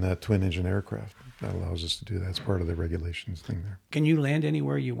having that twin engine aircraft. That allows us to do that. It's part of the regulations thing there. Can you land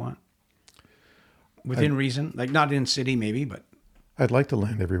anywhere you want? Within reason? Like not in city maybe, but I'd like to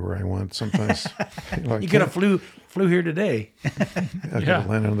land everywhere I want. Sometimes you could have flew here today. I could have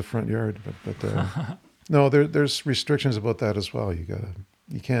landed in the front yard, but no, there's restrictions about that as well. You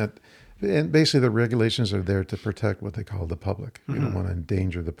can't, and basically the regulations are there to protect what they call the public. You don't want to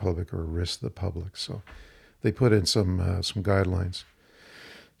endanger the public or risk the public, so they put in some guidelines.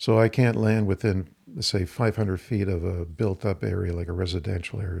 So I can't land within, let's say, 500 feet of a built-up area, like a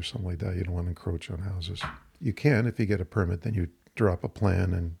residential area or something like that. You don't want to encroach on houses. You can if you get a permit, then you drop a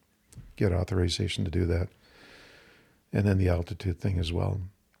plan and get authorization to do that. And then the altitude thing as well.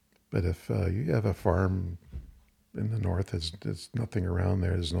 But if you have a farm in the north, there's nothing around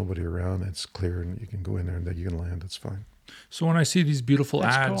there, there's nobody around, it's clear, and you can go in there and then you can land, it's fine. So when I see these beautiful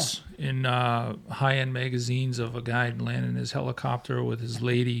That's ads in high-end magazines of a guy landing his helicopter with his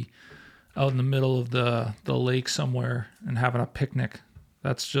lady out in the middle of the lake somewhere and having a picnic,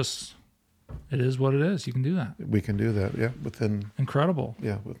 that's just, it is what it is. You can do that. We can do that, yeah, Incredible.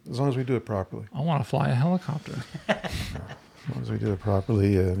 yeah, as long as we do it properly. I want to fly a helicopter. As long as we do it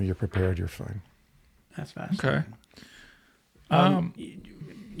properly, you're prepared, you're fine. That's fascinating. Okay.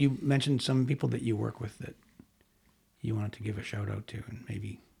 You mentioned some people that you work with that you wanted to give a shout out to and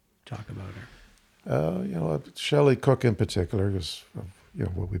maybe talk about her. Shelley Cook in particular, because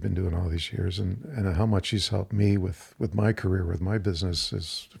what we've been doing all these years, and how much she's helped me with my career, with my business,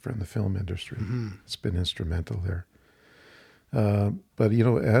 is from the film industry. Mm-hmm. It's been instrumental there. But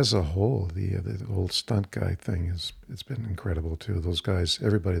as a whole, the whole stunt guy thing it's been incredible too. Those guys,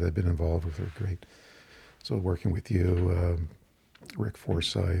 everybody that's been involved with are great. So working with you, Rick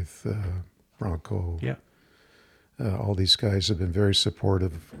Forsyth, Bronco. Yeah. All these guys have been very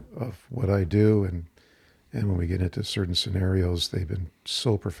supportive of what I do, and And when we get into certain scenarios, they've been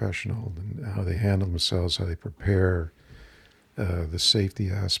so professional in how they handle themselves, how they prepare, the safety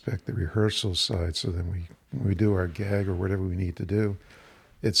aspect, the rehearsal side. So then when we do our gag or whatever we need to do,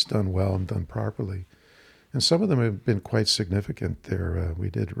 it's done well and done properly. And some of them have been quite significant. There, we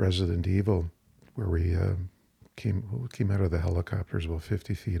did Resident Evil, where we came out of the helicopters about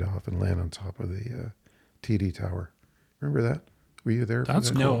 50 feet off and land on top of the TD Tower. Remember that? Were you there? That's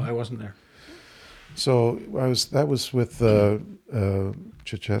for that? cool. No, I wasn't there. So that was with Steve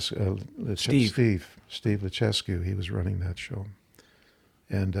Lechescu. He was running that show,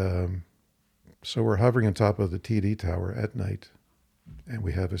 and so we're hovering on top of the TD Tower at night, and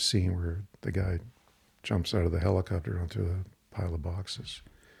we have a scene where the guy jumps out of the helicopter onto a pile of boxes.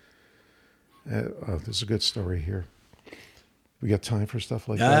 There's a good story here. We got time for stuff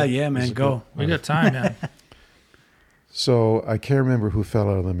like that? Yeah, man, go. We got time, man. So I can't remember who fell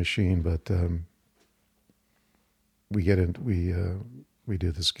out of the machine, but we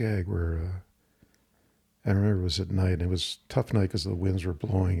do this gag where I remember it was at night, and it was a tough night because the winds were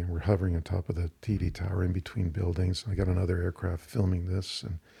blowing, and we're hovering on top of the TD Tower in between buildings. I got another aircraft filming this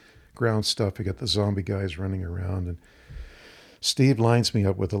and ground stuff. We got the zombie guys running around, and Steve lines me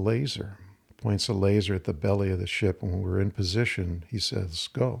up with a laser, points a laser at the belly of the ship, and when we're in position, he says,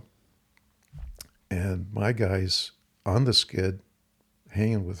 "Go." And my guy's on the skid,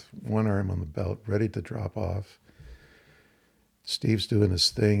 hanging with one arm on the belt, ready to drop off. Steve's doing his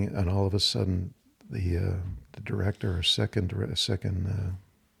thing, and all of a sudden, the director or second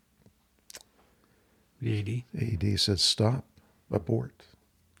The AD. AD says, "Stop, abort."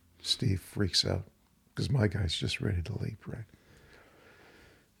 Steve freaks out because my guy's just ready to leap, right?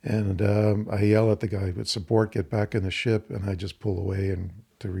 And I yell at the guy, "It's abort, get back in the ship," and I just pull away and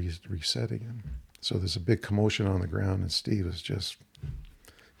to reset again. So there's a big commotion on the ground, and Steve is just,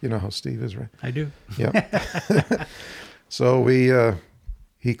 you know how Steve is, right? I do. Yeah. So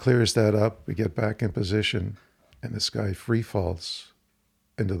he clears that up. We get back in position, and this guy free falls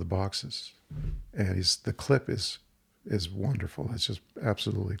into the boxes, and the clip is wonderful. It's just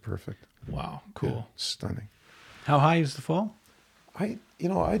absolutely perfect. Wow, cool. Yeah, stunning. How high is the fall? I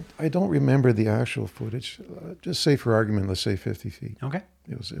don't remember the actual footage. Just say for argument, let's say 50 feet. Okay.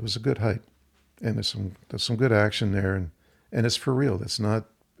 It was a good height, and there's some good action there, and it's for real. It's not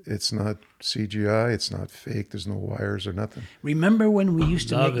CGI. It's not fake. There's no wires or nothing. Remember when we used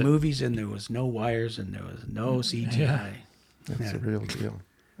to Love make it. movies and there was no wires and there was no CGI? Yeah. It's a real deal.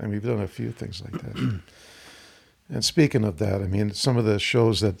 And we've done a few things like that. And speaking of that, I mean, some of the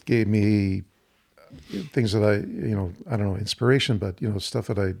shows that gave me things that I don't know, inspiration, but, stuff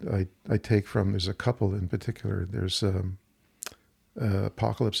that I take from, there's a couple in particular. There's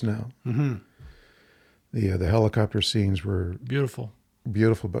Apocalypse Now. Mm-hmm. The helicopter scenes were Beautiful.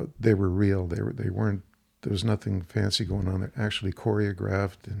 beautiful, but they were real. They weren't, there was nothing fancy going on. They're actually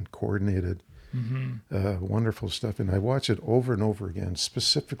choreographed and coordinated. Mm-hmm. Wonderful stuff. And I watch it over and over again,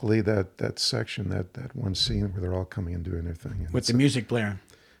 specifically that section, that one scene where they're all coming and doing their thing. And With the music blaring.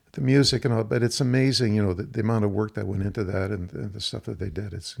 the music and all, but it's amazing, the amount of work that went into that and the stuff that they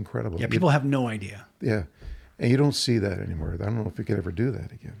did. It's incredible. Yeah, people have no idea. Yeah. And you don't see that anymore. I don't know if we could ever do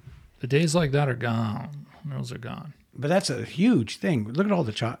that again. The days like that are gone. Those are gone. But that's a huge thing. Look at all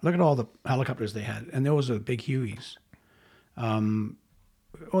the helicopters they had, and those are big Hueys.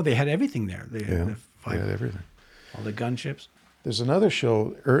 They had everything there. They had They had everything. all the gunships. There's another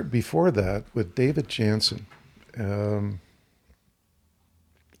show before that with David Jansen.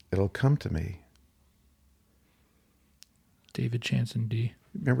 It'll Come to Me. David Jansen D.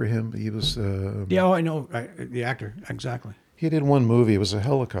 Remember him? He was... Yeah, I know the actor exactly. He did one movie. It was a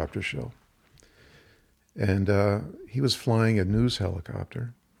helicopter show. And he was flying a news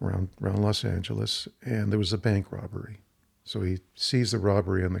helicopter around Los Angeles, and there was a bank robbery. So he sees the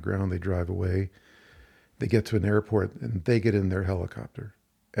robbery on the ground. They drive away. They get to an airport, and they get in their helicopter.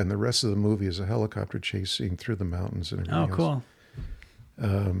 And the rest of the movie is a helicopter chase scene through the mountains and everything Oh, cool.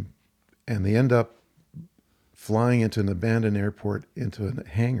 else. And they end up flying into an abandoned airport, into a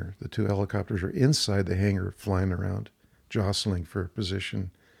hangar. The two helicopters are inside the hangar, flying around, jostling for position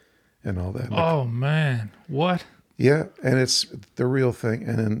and all that. Oh, man. What? Yeah, and it's the real thing.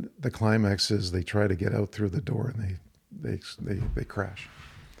 And then the climax is they try to get out through the door, and they crash.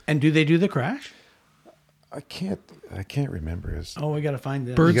 And do they do the crash? I can't remember. It's Oh, we got to find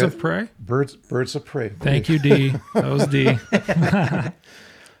that. Birds got- of Prey? Birds of Prey. Thank you, D. That was D.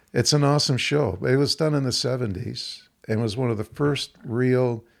 It's an awesome show. It was done in the 70s and was one of the first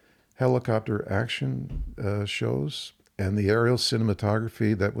real helicopter action shows. And the aerial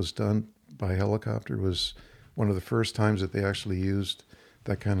cinematography that was done by helicopter was one of the first times that they actually used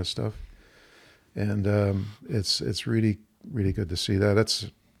that kind of stuff. And it's really really good to see that. That's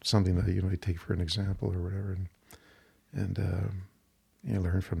something that you take for an example or whatever, and you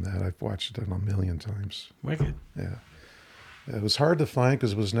learn from that. I've watched it a million times. Wicked. Yeah, it was hard to find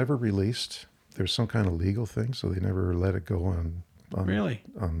because it was never released. There's some kind of legal thing, so they never let it go on Really?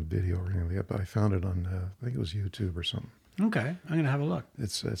 on video or anything like that. But I found it on I think it was YouTube or something. Okay, I'm gonna have a look.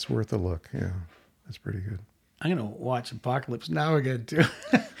 It's worth a look. Yeah, it's pretty good. I'm gonna watch Apocalypse Now again too.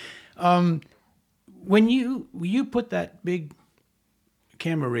 When you put that big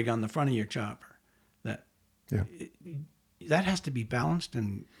camera rig on the front of your chopper, Yeah. that has to be balanced,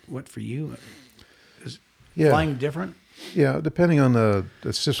 and what for you is Yeah. flying different? Yeah, depending on the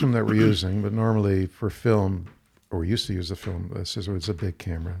system that we're using, but normally for film, or we used to use the film system, it's a big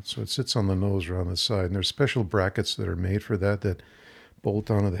camera. So it sits on the nose or on the side. And there's special brackets that are made for that bolt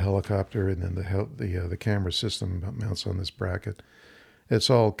onto the helicopter, and then the camera system mounts on this bracket. It's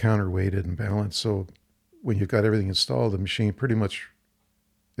all counterweighted and balanced. So when you've got everything installed, the machine pretty much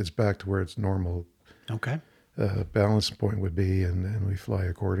is back to where its normal Okay. balance point would be, and we fly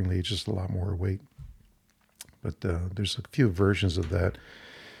accordingly. It's just a lot more weight. But there's a few versions of that.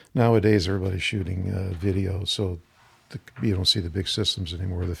 Nowadays, everybody's shooting video, so you don't see the big systems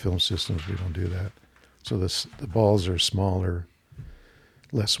anymore. The film systems, we don't do that. So the balls are smaller,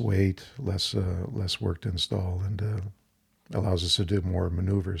 less weight, less work to install, and allows us to do more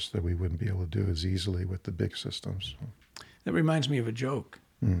maneuvers that we wouldn't be able to do as easily with the big systems. That reminds me of a joke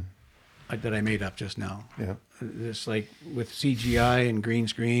that I made up just now. Yeah. It's like with CGI and green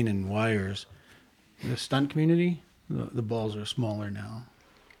screen and wires, the stunt community, the balls are smaller now.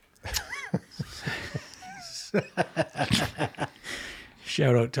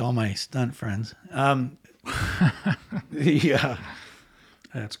 Shout out to all my stunt friends. Yeah,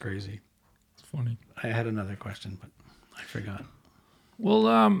 that's crazy. It's funny. I had another question, but I forgot.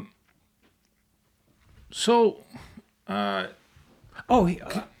 Well, so, Oh,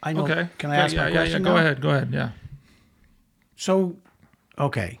 I know. okay. Can I ask my question Go now? ahead. Go ahead. Yeah. So,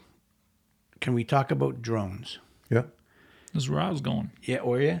 okay. Can we talk about drones? Yeah. This is where I was going. Yeah,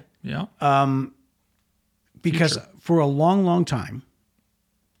 or yeah? Yeah. Because Future. for a long, long time,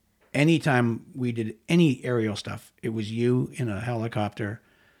 anytime we did any aerial stuff, it was you in a helicopter.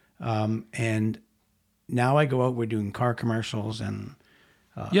 And now I go out, we're doing car commercials and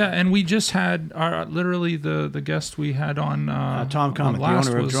Yeah, and we just had literally the guest we had on Tom Comet, the last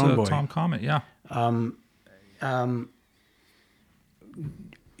owner of was, Drone Boy. Tom Comet, yeah.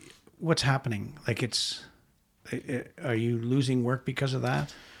 What's happening? Like are you losing work because of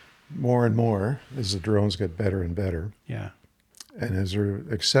that? More and more as the drones get better and better, Yeah. and as they're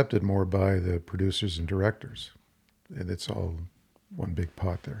accepted more by the producers and directors, and it's all one big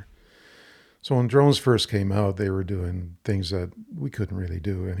pot there. So when drones first came out, they were doing things that we couldn't really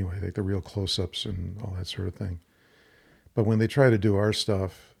do anyway, like the real close-ups and all that sort of thing. But when they tried to do our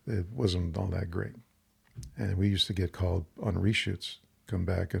stuff, it wasn't all that great. And we used to get called on reshoots, come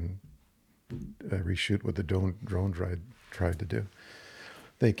back and reshoot what the drone tried to do.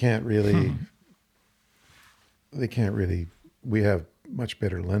 They can't really, we have much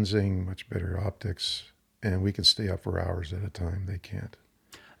better lensing, much better optics, and we can stay up for hours at a time. They can't.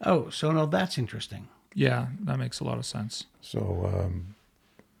 Oh, so no, that's interesting. Yeah, that makes a lot of sense. So,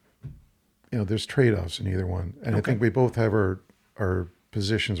 there's trade-offs in either one. And I Okay. think we both have our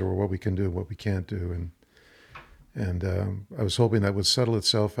positions or what we can do and what we can't do. And I was hoping that would settle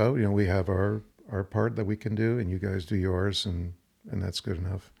itself out. We have our part that we can do, and you guys do yours, and that's good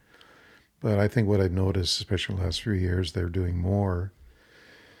enough. But I think what I've noticed, especially in the last few years, they're doing more,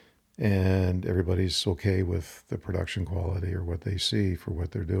 and everybody's okay with the production quality or what they see for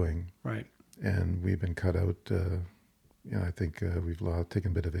what they're doing. Right. And we've been cut out. I think we've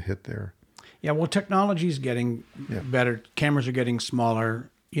taken a bit of a hit there. Yeah, well, technology's getting Yeah. better. Cameras are getting smaller.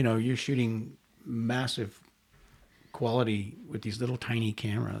 You're shooting massive quality with these little tiny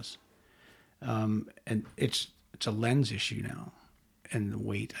cameras. And it's a lens issue now, and the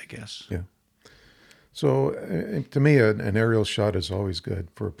weight, I guess. Yeah. So to me, an aerial shot is always good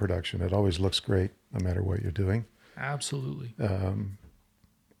for production. It always looks great, no matter what you're doing. Absolutely.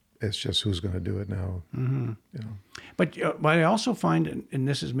 It's just who's going to do it now. Mm-hmm. But I also find, and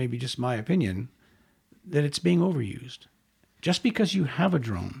this is maybe just my opinion, that it's being overused. Just because you have a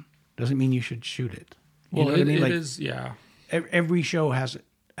drone doesn't mean you should shoot it. You Well, know what I mean? it Like, is, yeah. every show has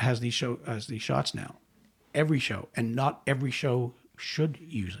these shots now. Every show, and not every show should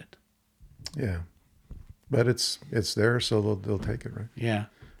use it. Yeah. But it's there, so they'll take it, right? Yeah,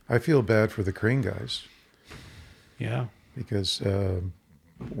 I feel bad for the crane guys yeah, because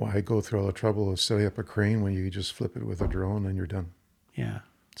why go through all the trouble of setting up a crane when you just flip it with a drone and you're done? yeah.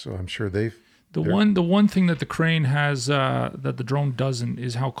 So I'm sure they The one thing that the crane has that the drone doesn't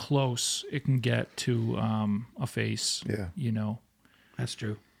is how close it can get to a face. Yeah. You know. That's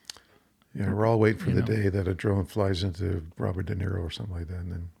true. Yeah, we're all waiting for You the know. day that a drone flies into Robert De Niro or something like that,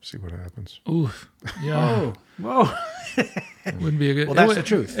 and then see what happens. Oof. Yeah. Whoa. Wouldn't be a good. Well, that's it would, the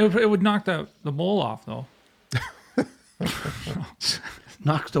truth. It would knock the mole off though.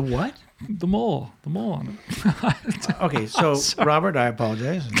 Knocks the what? The mole on it. Okay, so Robert, I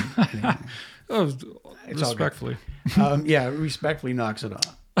apologize. Oh, It's all good. respectfully. Yeah, respectfully knocks it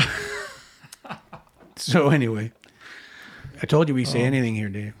off. So anyway, I told you we say anything here,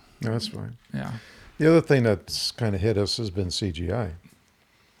 Dave. No, that's fine. Yeah. The other thing that's kind of hit us has been CGI,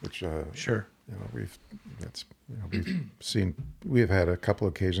 which Sure. we've seen. We've had a couple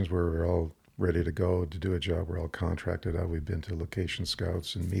occasions where we're all ready to go to do a job. We're all contracted out. We've been to location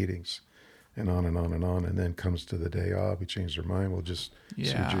scouts and meetings, and on and on and on. And then comes to the day, we changed our mind. We'll just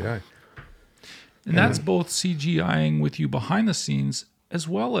CGI. And that's both CGIing with you behind the scenes as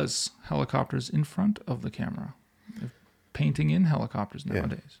well as helicopters in front of the camera. They're painting in helicopters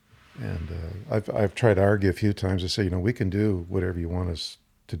nowadays. And I've tried to argue a few times to say, we can do whatever you want us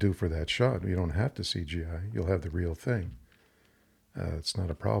to do for that shot. You don't have to CGI. You'll have the real thing. It's not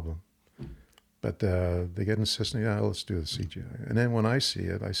a problem. But they get insistent, let's do the CGI. And then when I see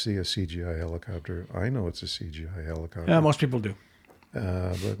it, I see a CGI helicopter. I know it's a CGI helicopter. Yeah, most people do.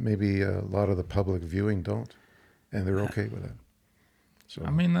 But maybe a lot of the public viewing don't. And they're okay with it. So I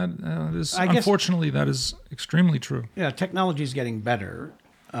mean, that is, I guess- unfortunately, that is extremely true. Yeah, technology is getting better,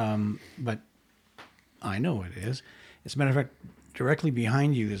 but I know it is. As a matter of fact, directly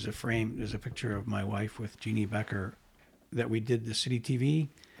behind you, there's a picture of my wife with Jeannie Becker that we did the City TV,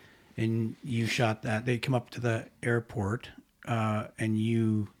 and you shot that. They come up to the airport, and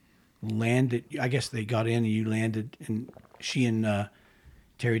you landed. I guess they got in, and you landed, and she and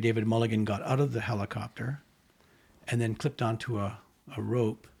Terry David Mulligan got out of the helicopter, and then clipped onto a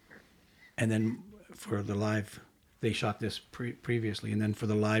rope, and then for the live, they shot this previously, and then for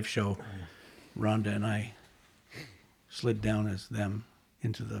the live show, Rhonda and I slid down as them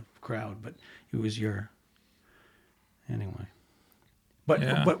into the crowd, but it was anyway. But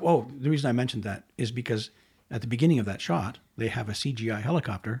the reason I mentioned that is because at the beginning of that shot, they have a CGI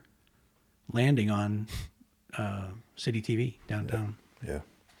helicopter landing on City TV downtown. yeah.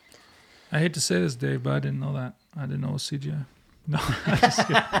 I hate to say this, Dave, but I didn't know that. I didn't know it was CGI. No, just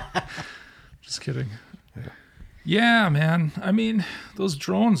kidding. Just kidding. Yeah, man. I mean, those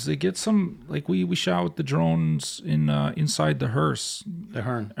drones, they get some, like we shot with the drones inside the hearse. The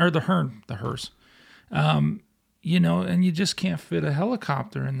Hearn. Or the hearse. And you just can't fit a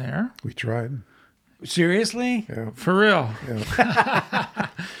helicopter in there. We tried. Seriously? Yeah. For real. Yeah.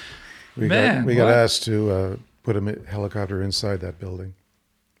 We Man, got what? asked to put a helicopter inside that building.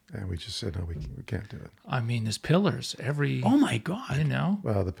 And we just said, no, we can't do it. I mean, there's pillars every, Oh my God.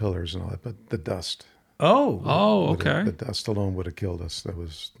 Well, the pillars and all that, but the dust. Oh. Oh, would have- okay. The dust alone would have killed us. That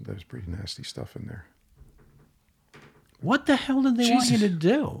was pretty nasty stuff in there. What the hell did they want you to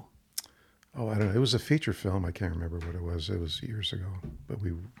do? Oh, I don't know. It was a feature film. I can't remember what it was. It was years ago. But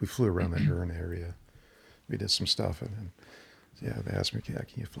we flew around that Hearn area. We did some stuff. And then, they asked me, can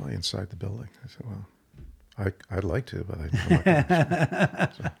you fly inside the building? I said, well, I'd like to, but I'm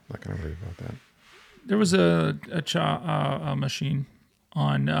not going to worry about that. There was a machine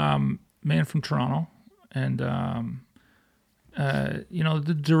on Man from Toronto, and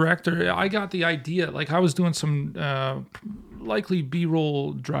the director. I got the idea. Like I was doing some likely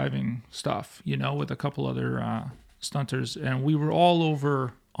B-roll driving stuff, with a couple other stunters, and we were all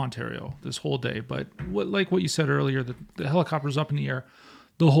over Ontario this whole day. But what you said earlier, the helicopter's up in the air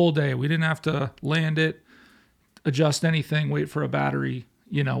the whole day. We didn't have to land it, adjust anything, wait for a battery,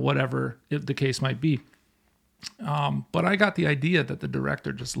 whatever the case might be. But I got the idea that the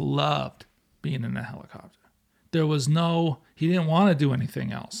director just loved being in a helicopter. There was he didn't want to do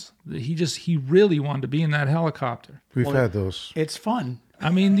anything else. He really wanted to be in that helicopter. We've had those. It's fun. I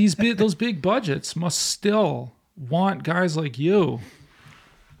mean, those big budgets must still want guys like you.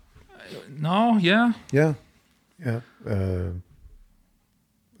 No, yeah. Yeah. Yeah.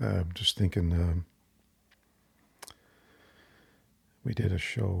 I'm just thinking, we did a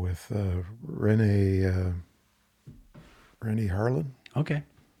show with Renee Harlan. Okay.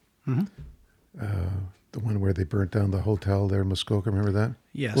 The one where they burnt down the hotel there in Muskoka. Remember that?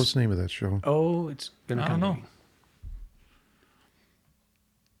 Yes. What's the name of that show? Oh, it's gonna I come. don't to know.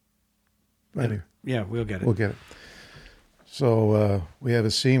 me. Anyway, Yeah, we'll get it. we'll get it. So we have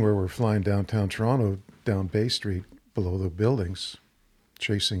a scene where we're flying downtown Toronto, down Bay Street, below the buildings,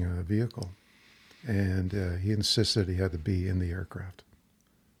 chasing a vehicle. And he insisted he had to be in the aircraft.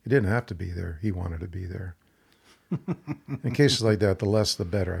 He didn't have to be there. He wanted to be there. In cases like that, the less the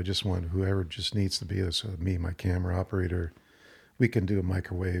better. I just want whoever just needs to be there. So me, my camera operator, we can do a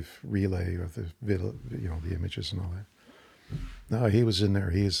microwave relay of the video, the images and all that. No, he was in there.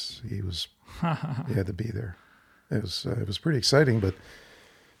 He had to be there. It was pretty exciting, but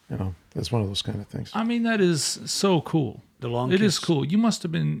that's one of those kind of things. I mean, that is so cool. The long It kiss. is cool. You must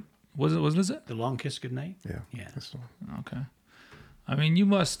have been. Was it? The long kiss goodnight. Yeah. Yeah. That's the one. Okay. I mean, you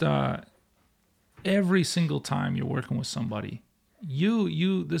must. Every single time you're working with somebody,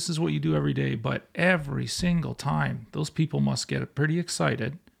 you this is what you do every day. But every single time, those people must get pretty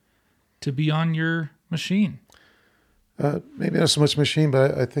excited to be on your machine. Maybe not so much machine,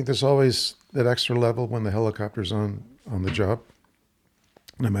 but I think there's always that extra level when the helicopter's on the job.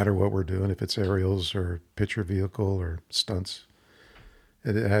 No matter what we're doing, if it's aerials or picture vehicle or stunts,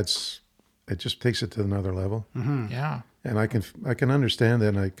 it just takes it to another level. Mm-hmm. Yeah. And I can understand that,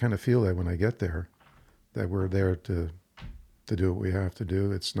 and I kind of feel that when I get there, that we're there to do what we have to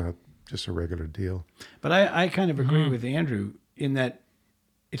do. It's not just a regular deal. But I kind of agree with Andrew in that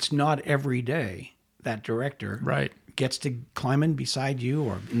it's not every day that director Right. gets to climb in beside you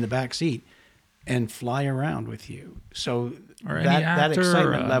or in the back seat and fly around with you. So Or any that actor,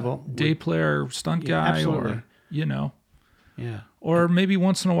 excitement or a level, day player, stunt Yeah, guy, absolutely. or yeah. or maybe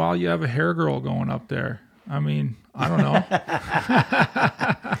once in a while you have a hair girl going up there. I mean, I don't know.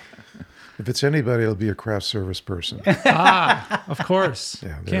 If it's anybody, it'll be a craft service person. Of course.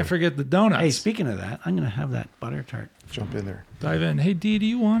 Yeah, Can't forget the donuts. Hey, speaking of that, I'm going to have that butter tart. Jump in there. Dive in. Hey, Dee, do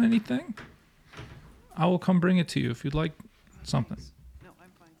you want anything? I will come bring it to you if you'd like something. No,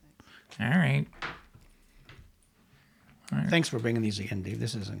 I'm fine, thanks. All right. Thanks for bringing these again, Dave.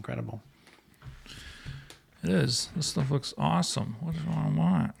 This is incredible. It is. This stuff looks awesome. What do I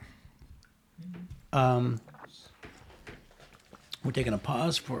want? We're taking a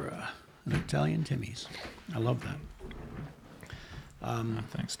pause for an Italian Timmy's. I love that.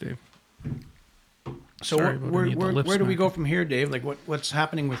 Thanks, Dave. So Sorry about any of the lip where do we smack. go from here, Dave? Like what's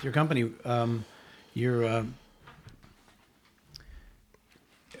happening with your company? You're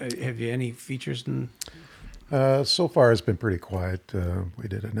have you any features in? So far, it's been pretty quiet. We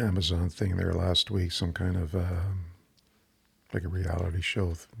did an Amazon thing there last week, some kind of like a reality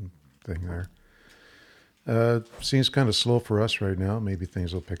show thing there. Seems kind of slow for us right now. Maybe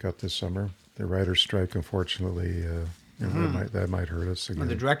things will pick up this summer. The writer's strike, unfortunately, that might hurt us again.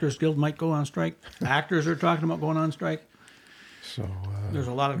 The Directors Guild might go on strike. Actors are talking about going on strike. So There's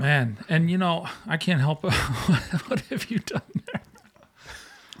a lot of Man, and I can't help it. What have you done there?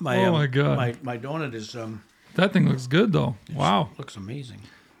 my my God. my donut is That thing looks good, though. Wow. looks amazing.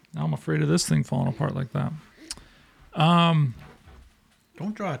 Now I'm afraid of this thing falling apart like that.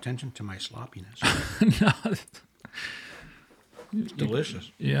 Don't draw attention to my sloppiness. No, It's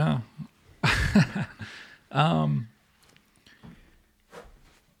delicious. yeah.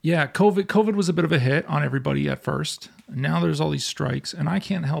 Yeah, COVID was a bit of a hit on everybody at first. Now there's all these strikes, and I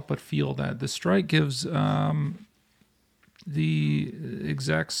can't help but feel that the strike gives the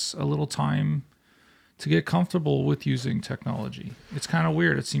execs a little time to get comfortable with using technology. It's kind of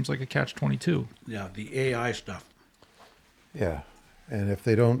weird. It seems like a catch-22. Yeah, the AI stuff. yeah, and if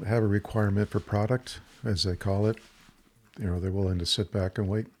they don't have a requirement for product, as they call it, they're willing to sit back and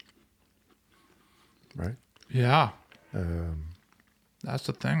wait. Right? Yeah. That's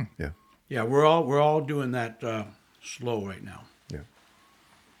the thing. Yeah. Yeah, we're all doing that slow right now.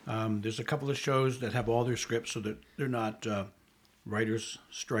 Yeah. There's a couple of shows that have all their scripts so that they're not writers'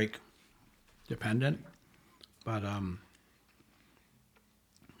 strike dependent. But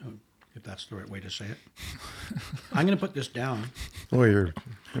if that's the right way to say it, I'm going to put this down. Oh, you're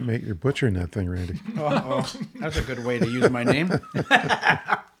butchering that thing, Randy. Oh, that's a good way to use my name.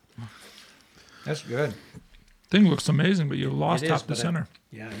 That's good. Thing looks amazing, but you lost It top is, to but center.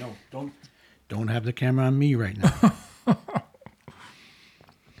 Yeah, I know. Don't have the camera on me right now.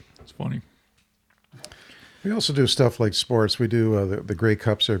 It's funny. We also do stuff like sports. We do the Grey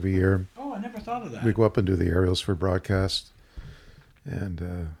Cups every year. Oh, I never thought of that. We go up and do the aerials for broadcast,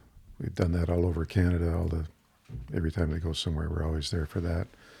 and we've done that all over Canada. Every time they go somewhere, we're always there for that.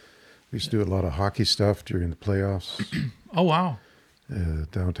 We used to do a lot of hockey stuff during the playoffs, Oh, wow.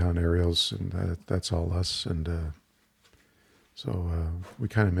 downtown aerials, and that's all us. And so we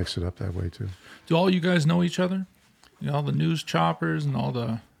kind of mix it up that way too. Do all you guys know each other? All the news choppers and all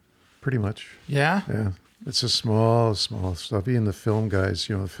the... Pretty much, Yeah? yeah. It's a small stuff. Even the film guys,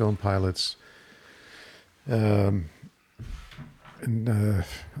 the film pilots. And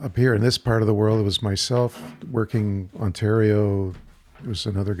up here in this part of the world, it was myself working Ontario. There was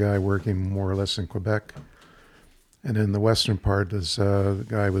another guy working more or less in Quebec. And in the western part, the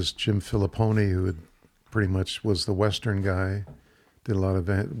guy was Jim Filipponi, who had pretty much was the western guy. Did a lot of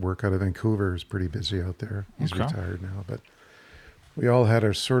work out of Vancouver. He's pretty busy out there. He's Okay. retired now, but we all had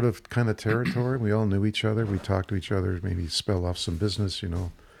our sort of kind of territory. We all knew each other. We talked to each other, maybe spell off some business, you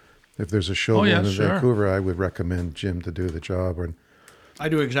know. If there's a show Oh, yeah, going in sure. Vancouver, I would recommend Jim to do the job. And I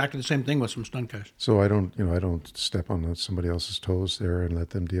do exactly the same thing with some stunt guys. so I don't step on somebody else's toes there and let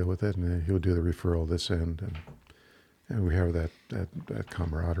them deal with it. And he'll do the referral this end, and we have that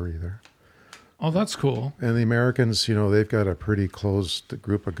camaraderie there. Oh, that's cool. And the Americans, you know, they've got a pretty closed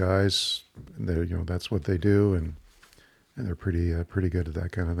group of guys. And they, you know, that's what they do, and they're pretty good at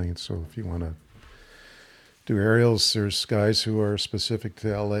that kind of thing. And so if you want to do aerials, there's guys who are specific to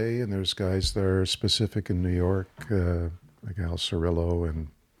LA, and there's guys that are specific in New York, like Al Cirillo and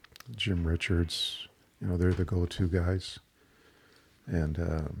Jim Richards. You know, they're the go-to guys, and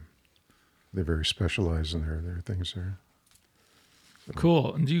they're very specialized in their things there.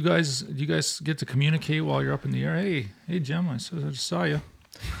 Cool. And do you guys get to communicate while you're up in the air? Hey, Jim, I just saw you.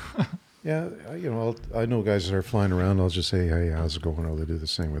 Yeah, you know, I know guys that are flying around. I'll just say, "Hey, how's it going?" They'll do the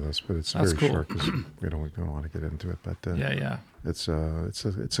same with us, but it's That's very cool. short because we don't want to get into it. But Yeah. it's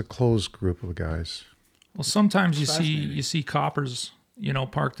a closed group of guys. Well, sometimes you Fascinating. see coppers, you know,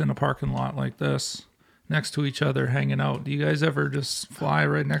 parked in a parking lot like this, next to each other, hanging out. Do you guys ever just fly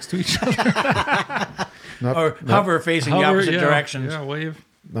right next to each other? Or hover facing the opposite directions. Yeah, wave.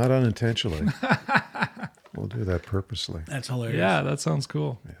 Not unintentionally. We'll do that purposely. That's hilarious. Yeah, that sounds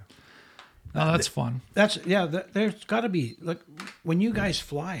cool. Yeah. No, that's fun. There's got to be, like, when you guys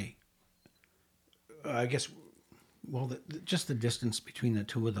fly, I guess, well, just the distance between the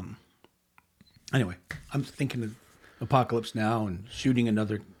two of them. Anyway, I'm thinking of Apocalypse Now and shooting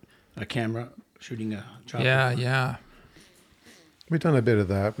a camera, shooting a chopper. Yeah. We've done a bit of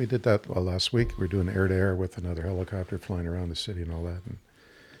that. We did that last week. We're doing air-to-air with another helicopter flying around the city and all that. And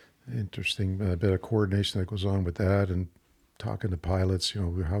interesting bit of coordination that goes on with that, and talking to pilots, you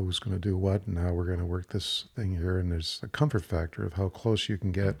know, who's going to do what and how we're going to work this thing here. And there's a comfort factor of how close you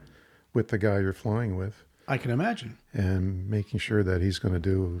can get with the guy you're flying with, I can imagine. and making sure that he's going to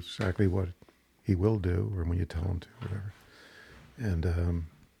do exactly what he will do, or when you tell him to, whatever. And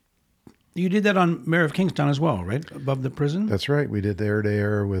You did that on Mayor of Kingstown as well, right? Above the prison? that's right. We did the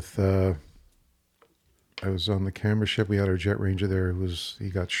air-to-air with. I was on the camera ship. We had our jet ranger there. He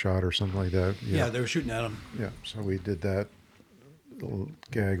got shot or something like that. Yeah, they were shooting at him. Yeah, so we did that little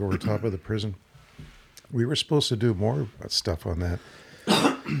gag over top of the prison. We were supposed to do more stuff on that.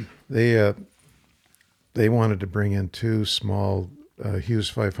 They wanted to bring in two small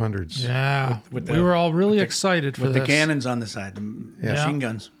Hughes 500s. Yeah. With We the- were all really excited for With this. the cannons on the side, the machine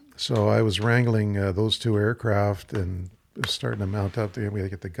guns. So I was wrangling those two aircraft and starting to mount up. We had to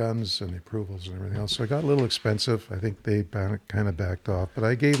get the guns and the approvals and everything else. So it got a little expensive. I think they kind of backed off. But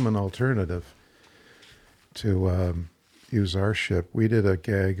I gave them an alternative to use our ship. We did a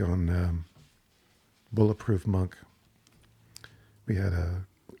gag on Bulletproof Monk. We had a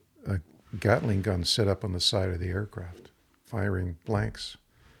Gatling gun set up on the side of the aircraft, firing blanks.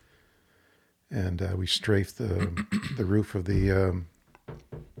 And we strafed the roof of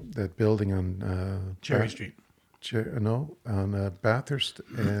that building on Cherry Street. on Bathurst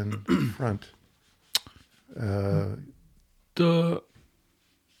and Front. The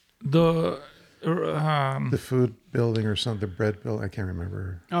The food building or something, the bread building. I can't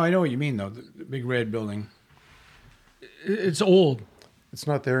remember. Oh, I know what you mean, though. The big red building. it's old. It's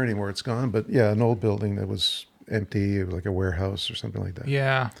not there anymore. It's gone. But yeah, an old building that was empty, it was like a warehouse or something like that.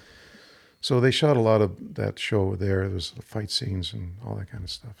 Yeah. So they shot a lot of that show there. There was fight scenes and all that kind of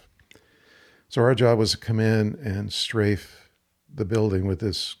stuff. So our job was to come in and strafe the building with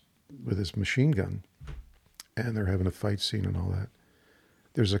this machine gun, and they're having a fight scene and all that.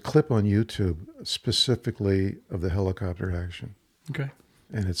 There's a clip on YouTube specifically of the helicopter action, Okay.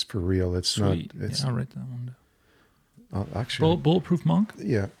 and it's for real. It's Sweet. not. It's I'll write that one down. actually. Bulletproof Monk?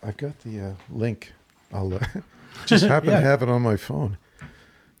 Yeah, I've got the link. I'll just happen to have it on my phone.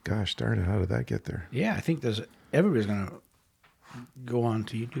 Gosh darn it! How did that get there? Yeah, I think everybody's going to go on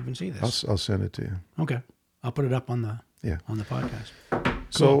to YouTube and see this. I'll send it to you. Okay. I'll put it up on the Yeah. podcast.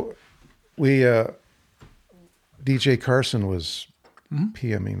 So we DJ Carson was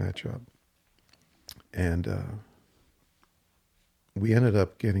PMing that job, and we ended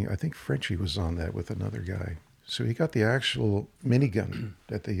up getting. I think Frenchie was on that with another guy. So he got the actual minigun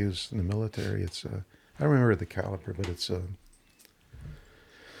that they use in the military. It's I don't remember the caliber, but it's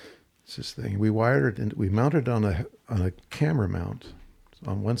this thing. We wired it and we mounted it on a camera mount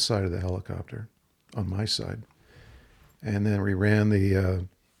on one side of the helicopter, on my side, and then we ran the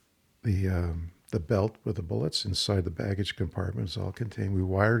the belt with the bullets inside the baggage compartment is all contained. We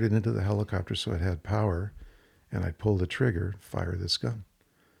wired it into the helicopter so it had power, and I'd pull the trigger, fire this gun.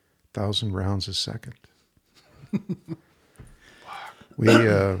 1,000 rounds a second. We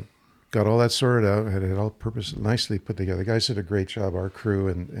got all that sorted out, had it all nicely put together. The guys did a great job, our crew,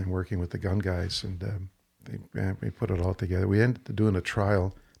 and working with the gun guys, and we put it all together. We ended up doing a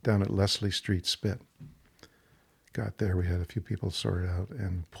trial down at Leslie Street Spit. Got there, we had a few people sorted out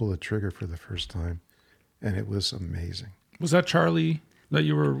and pull the trigger for the first time, and it was amazing. Was that Charlie that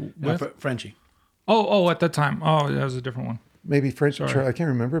you were with? Frenchie. Oh, at that time. Oh, that was a different one. Maybe French, Sorry. I can't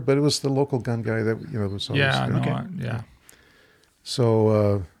remember, but it was the local gun guy that was always Yeah, no, okay. yeah.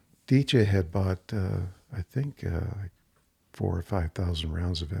 So DJ had bought, I think, like 4,000 or 5,000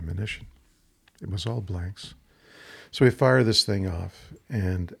 rounds of ammunition. It was all blanks. So we fire this thing off,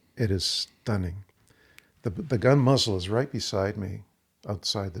 and it is stunning. The gun muzzle is right beside me,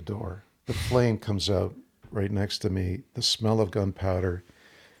 outside the door. The flame comes out right next to me. The smell of gunpowder,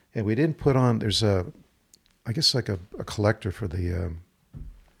 and we didn't put on. There's I guess like a collector for the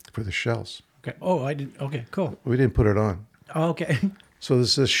shells. Okay. Oh, I didn't. Okay, cool. We didn't put it on. Oh, okay. So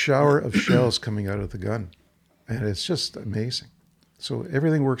there's this shower of shells coming out of the gun, and it's just amazing. So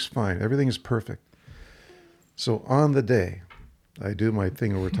everything works fine. Everything is perfect. So on the day, I do my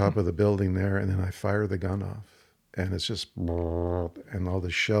thing over top of the building there, and then I fire the gun off, and it's just, and all the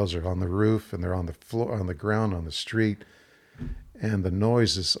shells are on the roof, and they're on the floor, on the ground, on the street, and the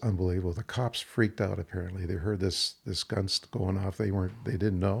noise is unbelievable. The cops freaked out. Apparently, they heard this gun going off. They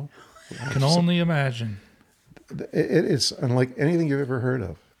didn't know. I can only imagine. It's unlike anything you've ever heard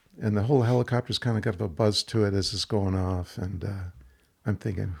of. And the whole helicopter's kind of got a buzz to it as it's going off. And I'm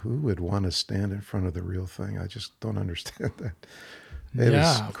thinking, who would want to stand in front of the real thing? I just don't understand that. It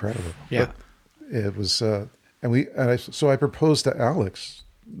was incredible. Yeah. But it was, so I proposed to Alex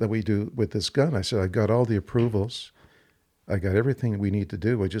that we do with this gun. I said, I got all the approvals. I got everything we need to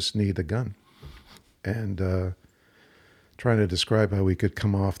do. We just need the gun. And trying to describe how we could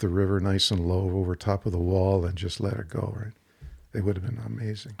come off the river nice and low over top of the wall and just let it go, right? It would have been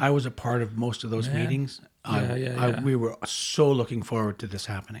amazing. I was a part of most of those meetings. We were so looking forward to this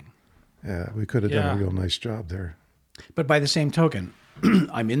happening. Yeah, we could have done a real nice job there. But by the same token,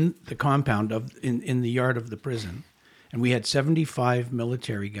 I'm in the compound in the yard of the prison, and we had 75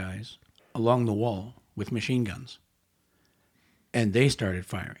 military guys along the wall with machine guns, and they started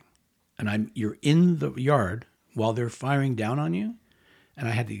firing. And you're in the yard while they're firing down on you, and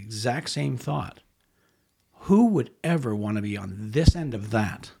I had the exact same thought. Who would ever want to be on this end of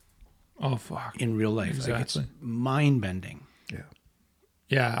that? Oh, fuck. In real life. Exactly. Like, it's mind-bending. Yeah.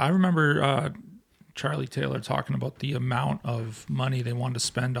 Yeah, I remember Charlie Taylor talking about the amount of money they wanted to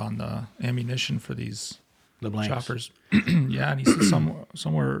spend on the ammunition for these choppers. Yeah, and he said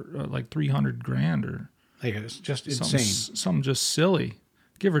somewhere like 300 grand or Like, it's just insane. Something just silly,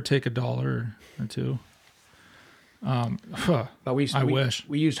 give or take $1 or $2. But I wish.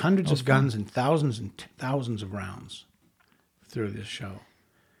 We used hundreds of guns and thousands of rounds through this show.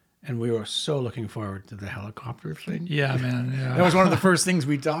 And we were so looking forward to the helicopter thing. Yeah, man. Yeah. That was one of the first things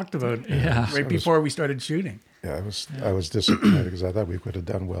we talked about right before we started shooting. Yeah, I was disappointed because I thought we could have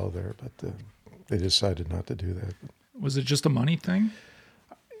done well there, but they decided not to do that. Was it just a money thing?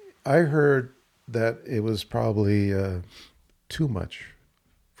 I heard that it was probably too much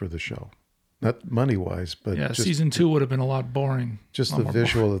for the show. Not money-wise, but just, season 2 would have been a lot boring. Just the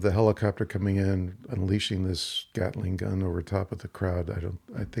visual of the helicopter coming in, unleashing this Gatling gun over top of the crowd.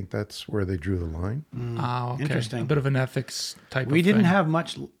 I think that's where they drew the line. Okay. Interesting. A bit of an ethics type of thing. We didn't have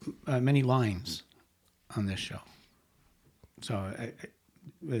many lines on this show. So,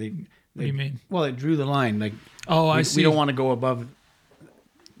 What do you mean? Well, it drew the line. Like, I see. We don't want to go above.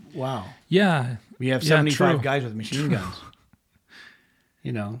 Wow. Yeah. We have 75 true. guys with machine guns.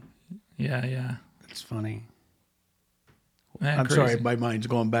 You know. Yeah. It's funny. Man, I'm crazy. sorry, my mind's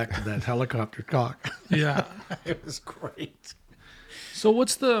going back to that helicopter talk. Yeah. It was great. So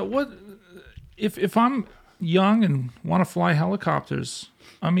if I'm young and want to fly helicopters,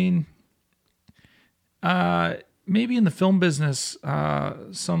 I mean, maybe in the film business,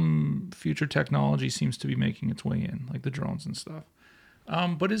 some future technology seems to be making its way in, like the drones and stuff.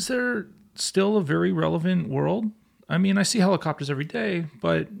 But is there still a very relevant world? I mean, I see helicopters every day,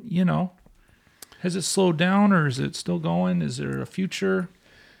 but, has it slowed down or is it still going? Is there a future?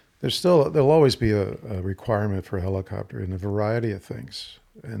 There'll always be a requirement for a helicopter in a variety of things.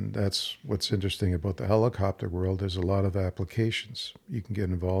 And that's what's interesting about the helicopter world. There's a lot of applications you can get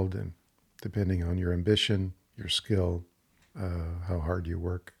involved in, depending on your ambition, your skill, how hard you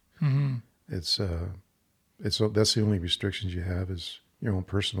work. Mm-hmm. That's the only restrictions you have is your own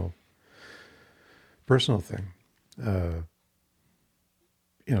personal personal thing.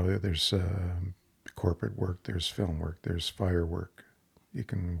 There's corporate work, there's film work, there's fire work. You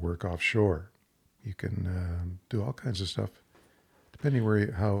can work offshore. You can do all kinds of stuff, depending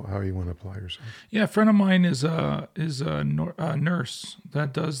how you want to apply yourself. Yeah, a friend of mine is a nurse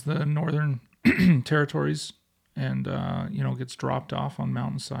that does the northern territories, and gets dropped off on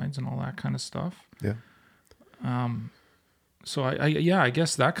mountainsides and all that kind of stuff. Yeah. So I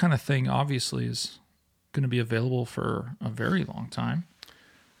guess that kind of thing obviously is going to be available for a very long time.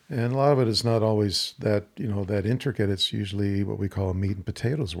 And a lot of it is not always that intricate. It's usually what we call meat and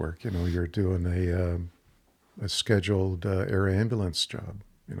potatoes work. You're doing a scheduled air ambulance job.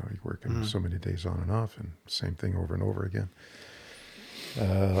 You're working so many days on and off, and same thing over and over again.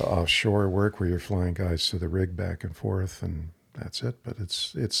 Offshore work where you're flying guys to the rig back and forth, and that's it. But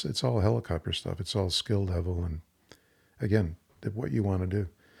it's all helicopter stuff. It's all skill level, and again, what you want to do.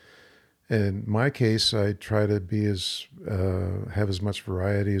 In my case, I try to be have as much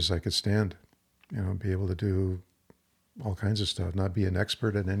variety as I could stand. Be able to do all kinds of stuff, not be an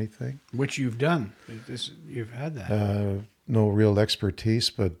expert at anything. Which you've done. You've had that. No real expertise,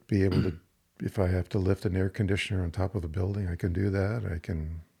 but be able to, if I have to lift an air conditioner on top of a building, I can do that. I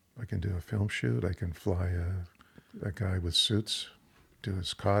can do a film shoot. I can fly a guy with suits, do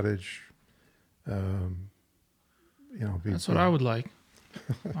his cottage. That's what I would like.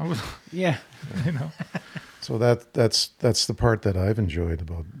 I would, Yeah. So that's the part that I've enjoyed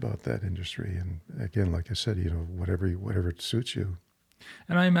about that industry. And again, like I said, whatever suits you.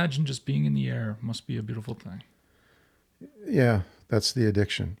 And I imagine just being in the air must be a beautiful thing. Yeah, that's the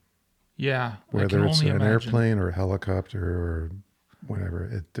addiction. Yeah, Whether it's an imagine. airplane or a helicopter or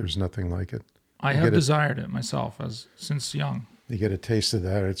whatever, there's nothing like it. I have desired it myself since young. You get a taste of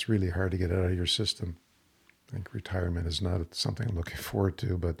that, it's really hard to get out of your system. I think retirement is not something I'm looking forward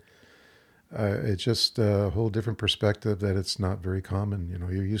to, but it's just a whole different perspective that it's not very common.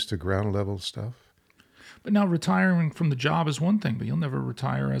 You're used to ground level stuff. But now retiring from the job is one thing, but you'll never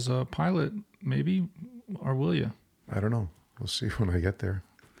retire as a pilot, maybe, or will you? I don't know. We'll see when I get there.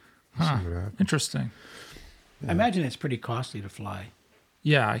 See what happens. Interesting. Yeah. I imagine it's pretty costly to fly.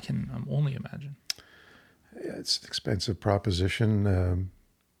 Yeah, I can only imagine. Yeah, it's an expensive proposition.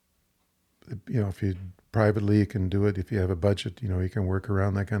 If you privately, you can do it. If you have a budget, you can work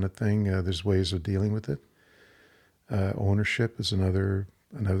around that kind of thing. There's ways of dealing with it. Ownership is another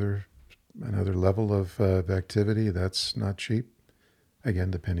level of activity. That's not cheap.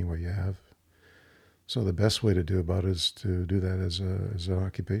 Again, depending what you have. So the best way to do about it is to do that as an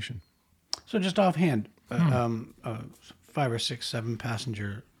occupation. So just offhand, 5 or 6, 7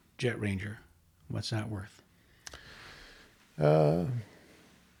 passenger Jet Ranger, what's that worth?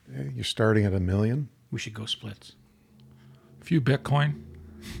 You're starting at $1 million. We should go splits. A few Bitcoin.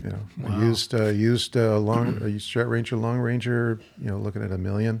 Wow. I used Jet Ranger, Long Ranger. Looking at $1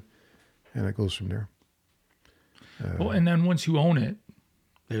 million, and it goes from there. And then once you own it,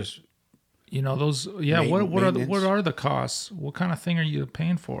 there's those. Yeah, what are the costs? What kind of thing are you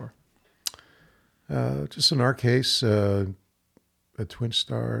paying for? Just in our case, a Twin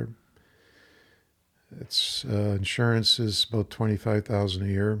Star. Its insurance is about $25,000 a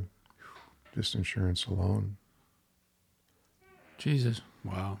year, just insurance alone. Jesus,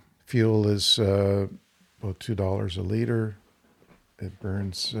 wow! Fuel is about $2 a liter. It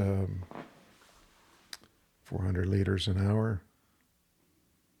burns 400 liters an hour.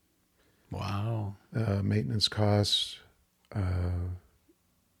 Wow! Maintenance costs.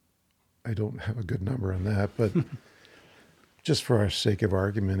 I don't have a good number on that, but. Just for our sake of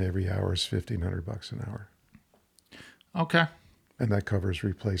argument, every hour is $1,500 an hour. Okay. And that covers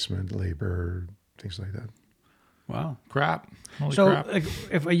replacement, labor, things like that. Wow. Crap. Holy so crap.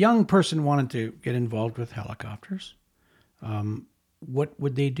 If a young person wanted to get involved with helicopters, what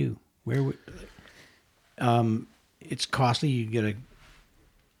would they do? Where would it's costly. You get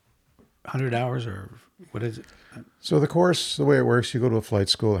 100 hours or what is it? So the course, the way it works, you go to a flight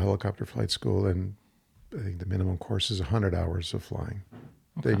school, a helicopter flight school, and I think the minimum course is 100 hours of flying.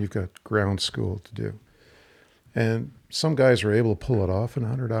 Okay. Then you've got ground school to do. And some guys are able to pull it off in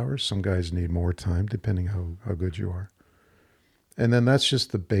 100 hours. Some guys need more time, depending how good you are. And then that's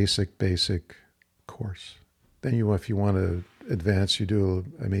just the basic course. Then if you want to advance, you do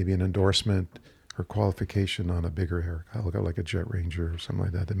maybe an endorsement or qualification on a bigger helicopter, like a Jet Ranger or something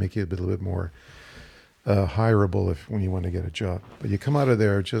like that, to make you a little bit more hireable when you want to get a job. But you come out of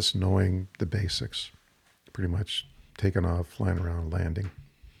there just knowing the basics. Pretty much taking off, flying around, landing,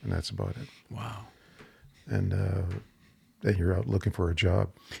 and that's about it. Wow. And then you're out looking for a job.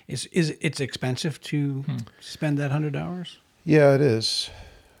 It's expensive to spend that 100 hours? Yeah, it is.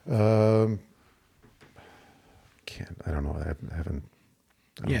 I don't know. I don't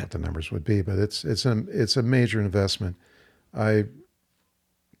know Yeah. what the numbers would be, but it's a major investment. I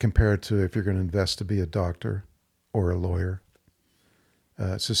compare it to if you're going to invest to be a doctor or a lawyer.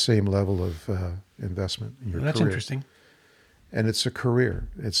 It's the same level of investment in your Well, that's career. interesting. And it's a career.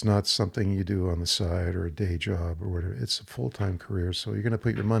 It's not something you do on the side or a day job or whatever. It's a full-time career. So you're going to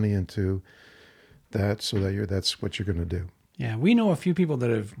put your money into that so that that's what you're going to do. Yeah, we know a few people that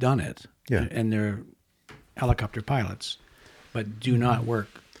have done it. Yeah. And they're helicopter pilots, but do not work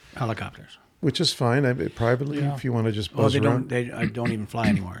helicopters. Which is fine. I mean, privately, Yeah. if you want to just Well, buzz they around. don't even fly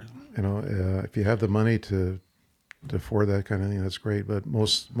anymore. You know, if you have the money to afford that kind of thing, that's great. But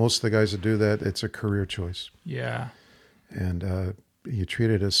most of the guys that do that, it's a career choice, Yeah. and you treat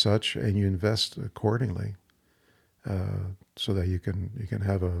it as such, and you invest accordingly, so that you can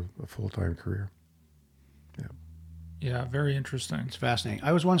have a full-time career. Yeah. Very interesting. It's fascinating.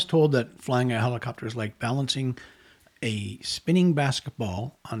 I was once told that flying a helicopter is like balancing a spinning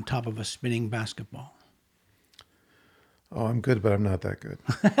basketball on top of a spinning basketball. Oh, I'm good, but I'm not that good.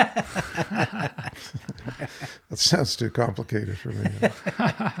 That sounds too complicated for me.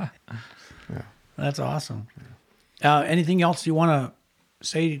 Yeah. That's awesome. Anything else you want to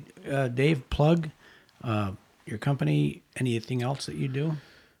say, Dave? Plug your company. Anything else that you do?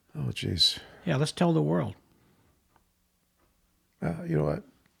 Oh, geez. Yeah, let's tell the world. You know what?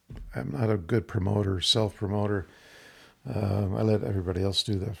 I'm not a good promoter, self-promoter. I let everybody else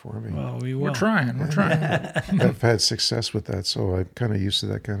do that for me. Well, we will. We're trying. We're trying. I've had success with that, so I'm kind of used to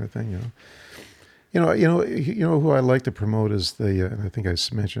that kind of thing. You know who I like to promote is and I think I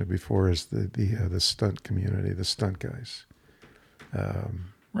mentioned it before, is the stunt community, the stunt guys.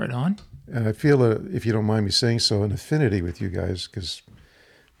 Right on. And I feel, if you don't mind me saying so, an affinity with you guys because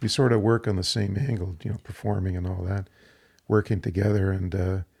we sort of work on the same angle, performing and all that, working together.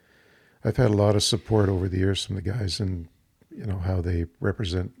 And I've had a lot of support over the years from the guys and, how they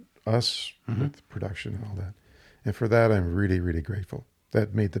represent us with production and all that. And for that, I'm really, really grateful.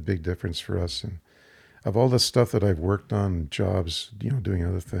 That made the big difference for us. And of all the stuff that I've worked on, jobs, doing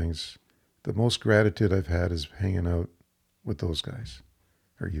other things, the most gratitude I've had is hanging out with those guys,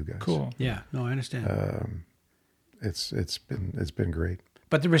 or you guys. Cool. Yeah, no, I understand. It's been great.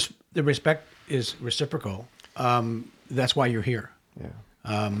 But the respect is reciprocal. That's why you're here.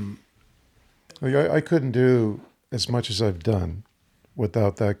 Yeah. I couldn't do as much as I've done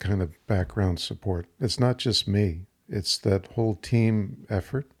without that kind of background support. It's not just me. It's that whole team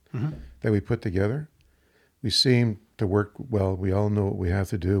effort that we put together. We seem to work well. We all know what we have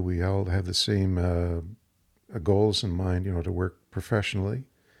to do. We all have the same goals in mind, to work professionally,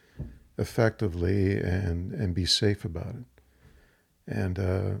 effectively, and be safe about it. And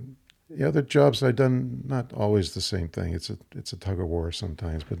the other jobs I've done, not always the same thing. It's a tug of war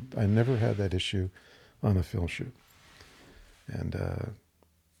sometimes, but I never had that issue on a film shoot. And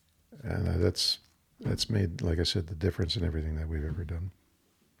that's made, like I said, the difference in everything that we've ever done.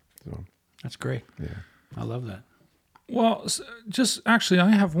 So That's great. yeah. I love that. Well, just actually, I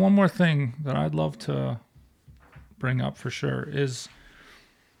have one more thing that I'd love to bring up for sure is,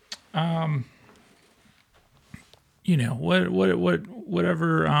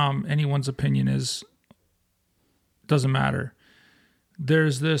 whatever anyone's opinion is, doesn't matter.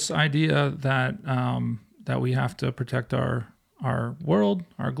 There's this idea that we have to protect our world,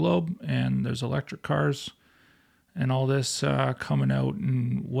 our globe, and there's electric cars and all this coming out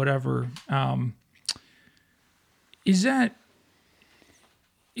and whatever. Is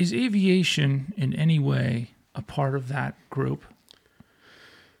aviation in any way a part of that group?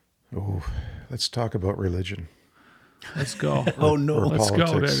 Oh, let's talk about religion. Let's go. Oh, no. Or Let's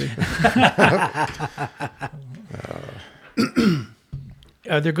politics. go, baby.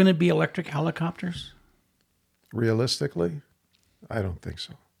 Are there going to be electric helicopters? Realistically, I don't think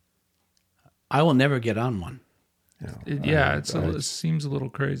so. I will never get on one. It seems a little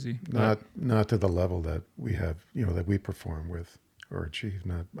crazy. Not to the level that we have, that we perform with or achieve.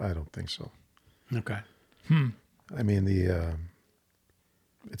 I don't think so. Okay. I mean,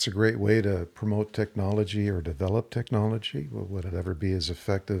 it's a great way to promote technology or develop technology. Well, would it ever be as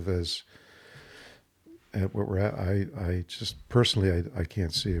effective as at what we're at? I just personally, I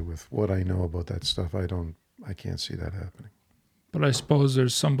can't see it with what I know about that stuff. I can't see that happening. But I suppose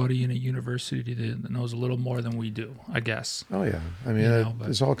there's somebody in a university that knows a little more than we do, I guess. Oh yeah, I mean,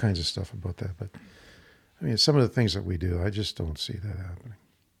 there's all kinds of stuff about that. But I mean, some of the things that we do, I just don't see that happening.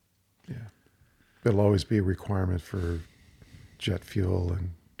 Yeah, there'll always be a requirement for jet fuel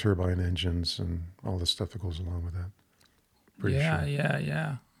and turbine engines and all the stuff that goes along with that. Pretty sure.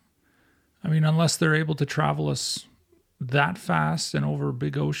 Yeah. I mean, unless they're able to travel us that fast and over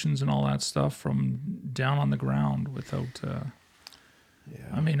big oceans and all that stuff from down on the ground without.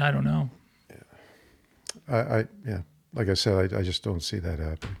 I mean, I don't know. Yeah. Like I said, I just don't see that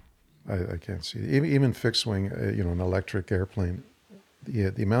happening. I can't see it. Even fixed wing, an electric airplane.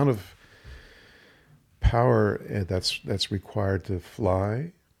 The amount of power that's required to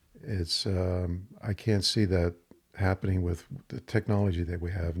fly, it's I can't see that happening with the technology that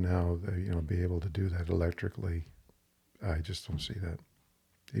we have now. Be able to do that electrically. I just don't see that.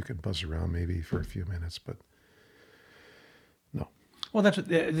 You could buzz around maybe for a few minutes, but no. Well, that's what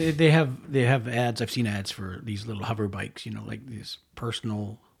they have. They have ads. I've seen ads for these little hover bikes. Like these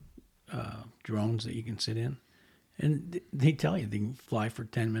personal drones that you can sit in, and they tell you they can fly for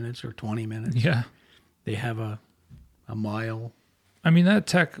 10 minutes or 20 minutes. Yeah. They have a mile. I mean, that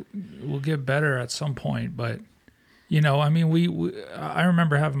tech will get better at some point, but I mean, I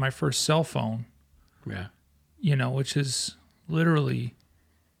remember having my first cell phone. Yeah. Which is literally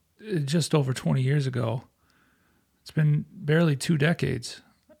just over 20 years ago. It's been barely 2 decades,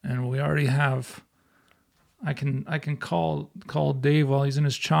 and we already have. I can call Dave while he's in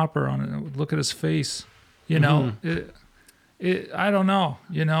his chopper on it. Look at his face. I don't know.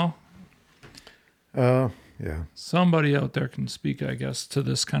 Yeah. Somebody out there can speak, I guess, to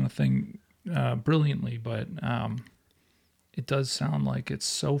this kind of thing brilliantly, but it does sound like it's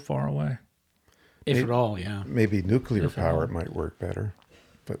so far away. If at all, yeah. Maybe nuclear If at power all. might work better,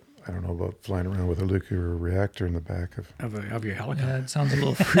 but I don't know about flying around with a nuclear reactor in the back of. Of your helicopter. Yeah, it sounds a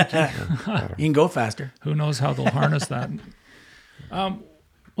little freaky. You can go faster. Who knows how they'll harness that?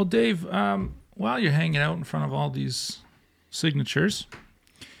 Well, Dave, while you're hanging out in front of all these signatures,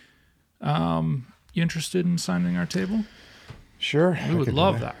 you interested in signing our table? Sure, We would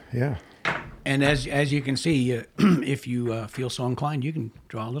love that. Yeah. And as you can see, if you feel so inclined, you can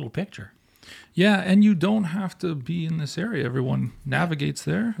draw a little picture. Yeah, and you don't have to be in this area. Everyone navigates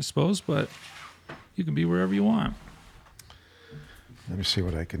there, I suppose, but you can be wherever you want. Let me see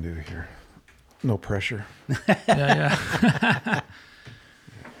what I can do here. No pressure. Yeah.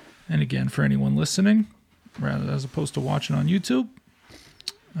 And again, for anyone listening, rather as opposed to watching on YouTube,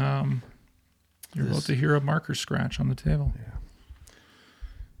 you're about to hear a marker scratch on the table. Yeah.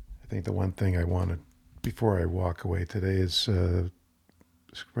 I think the one thing I wanted before I walk away today is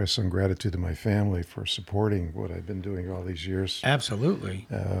express some gratitude to my family for supporting what I've been doing all these years. Absolutely.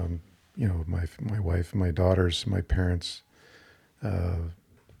 My wife, my daughters, my parents,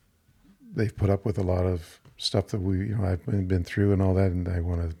 they've put up with a lot of stuff that I've been through and all that, and I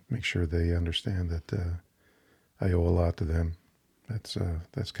want to make sure they understand that I owe a lot to them. That's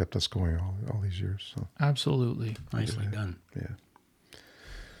kept us going all these years. So. Absolutely. Nicely done. Yeah.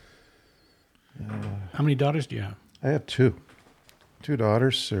 How many daughters do you have? I have two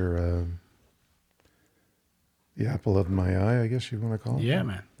daughters. They're the apple of my eye, I guess you want to call them. Yeah,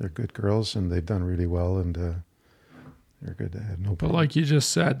 man. They're good girls, and they've done really well, and they're good to have. No But problem. like you just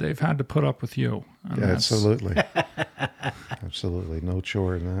said, they've had to put up with you. And Yeah, that's- absolutely. Absolutely. No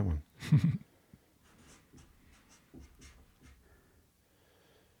chore in that one.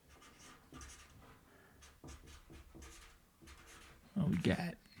 What we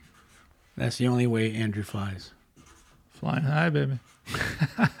got? That's the only way Andrew flies. Flying high, baby.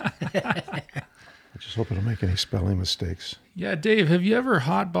 I just hope I don't make any spelling mistakes. Yeah, Dave, have you ever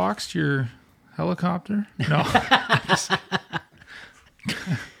hotboxed your helicopter? No.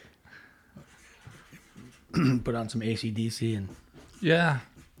 Put on some AC/DC and Yeah.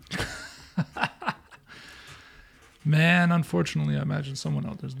 Man, unfortunately, I imagine someone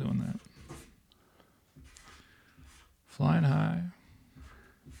out there's doing that. Flying high.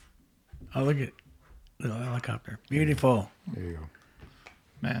 oh, look at the helicopter. Beautiful. There you go.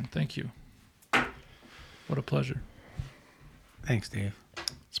 Man, thank you. What a pleasure. Thanks, Dave.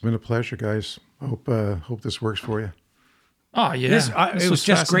 It's been a pleasure, guys. I hope this works for you. Oh, yeah. This, This it was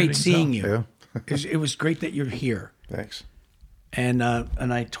just great fascinating seeing you. Yeah. It was great that you're here. Thanks. And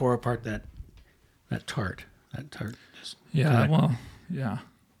I tore apart that tart. That tart. Just, Yeah, I- well, yeah.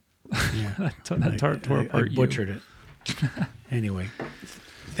 yeah. That tart tore I apart you. butchered it. Anyway,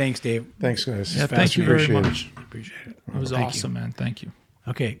 thanks, Dave. Thanks, guys. Yeah, thank you very Appreciate it. much. Appreciate it. It was Thank you. awesome, man. Thank you.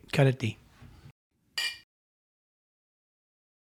 Okay, cut it, D.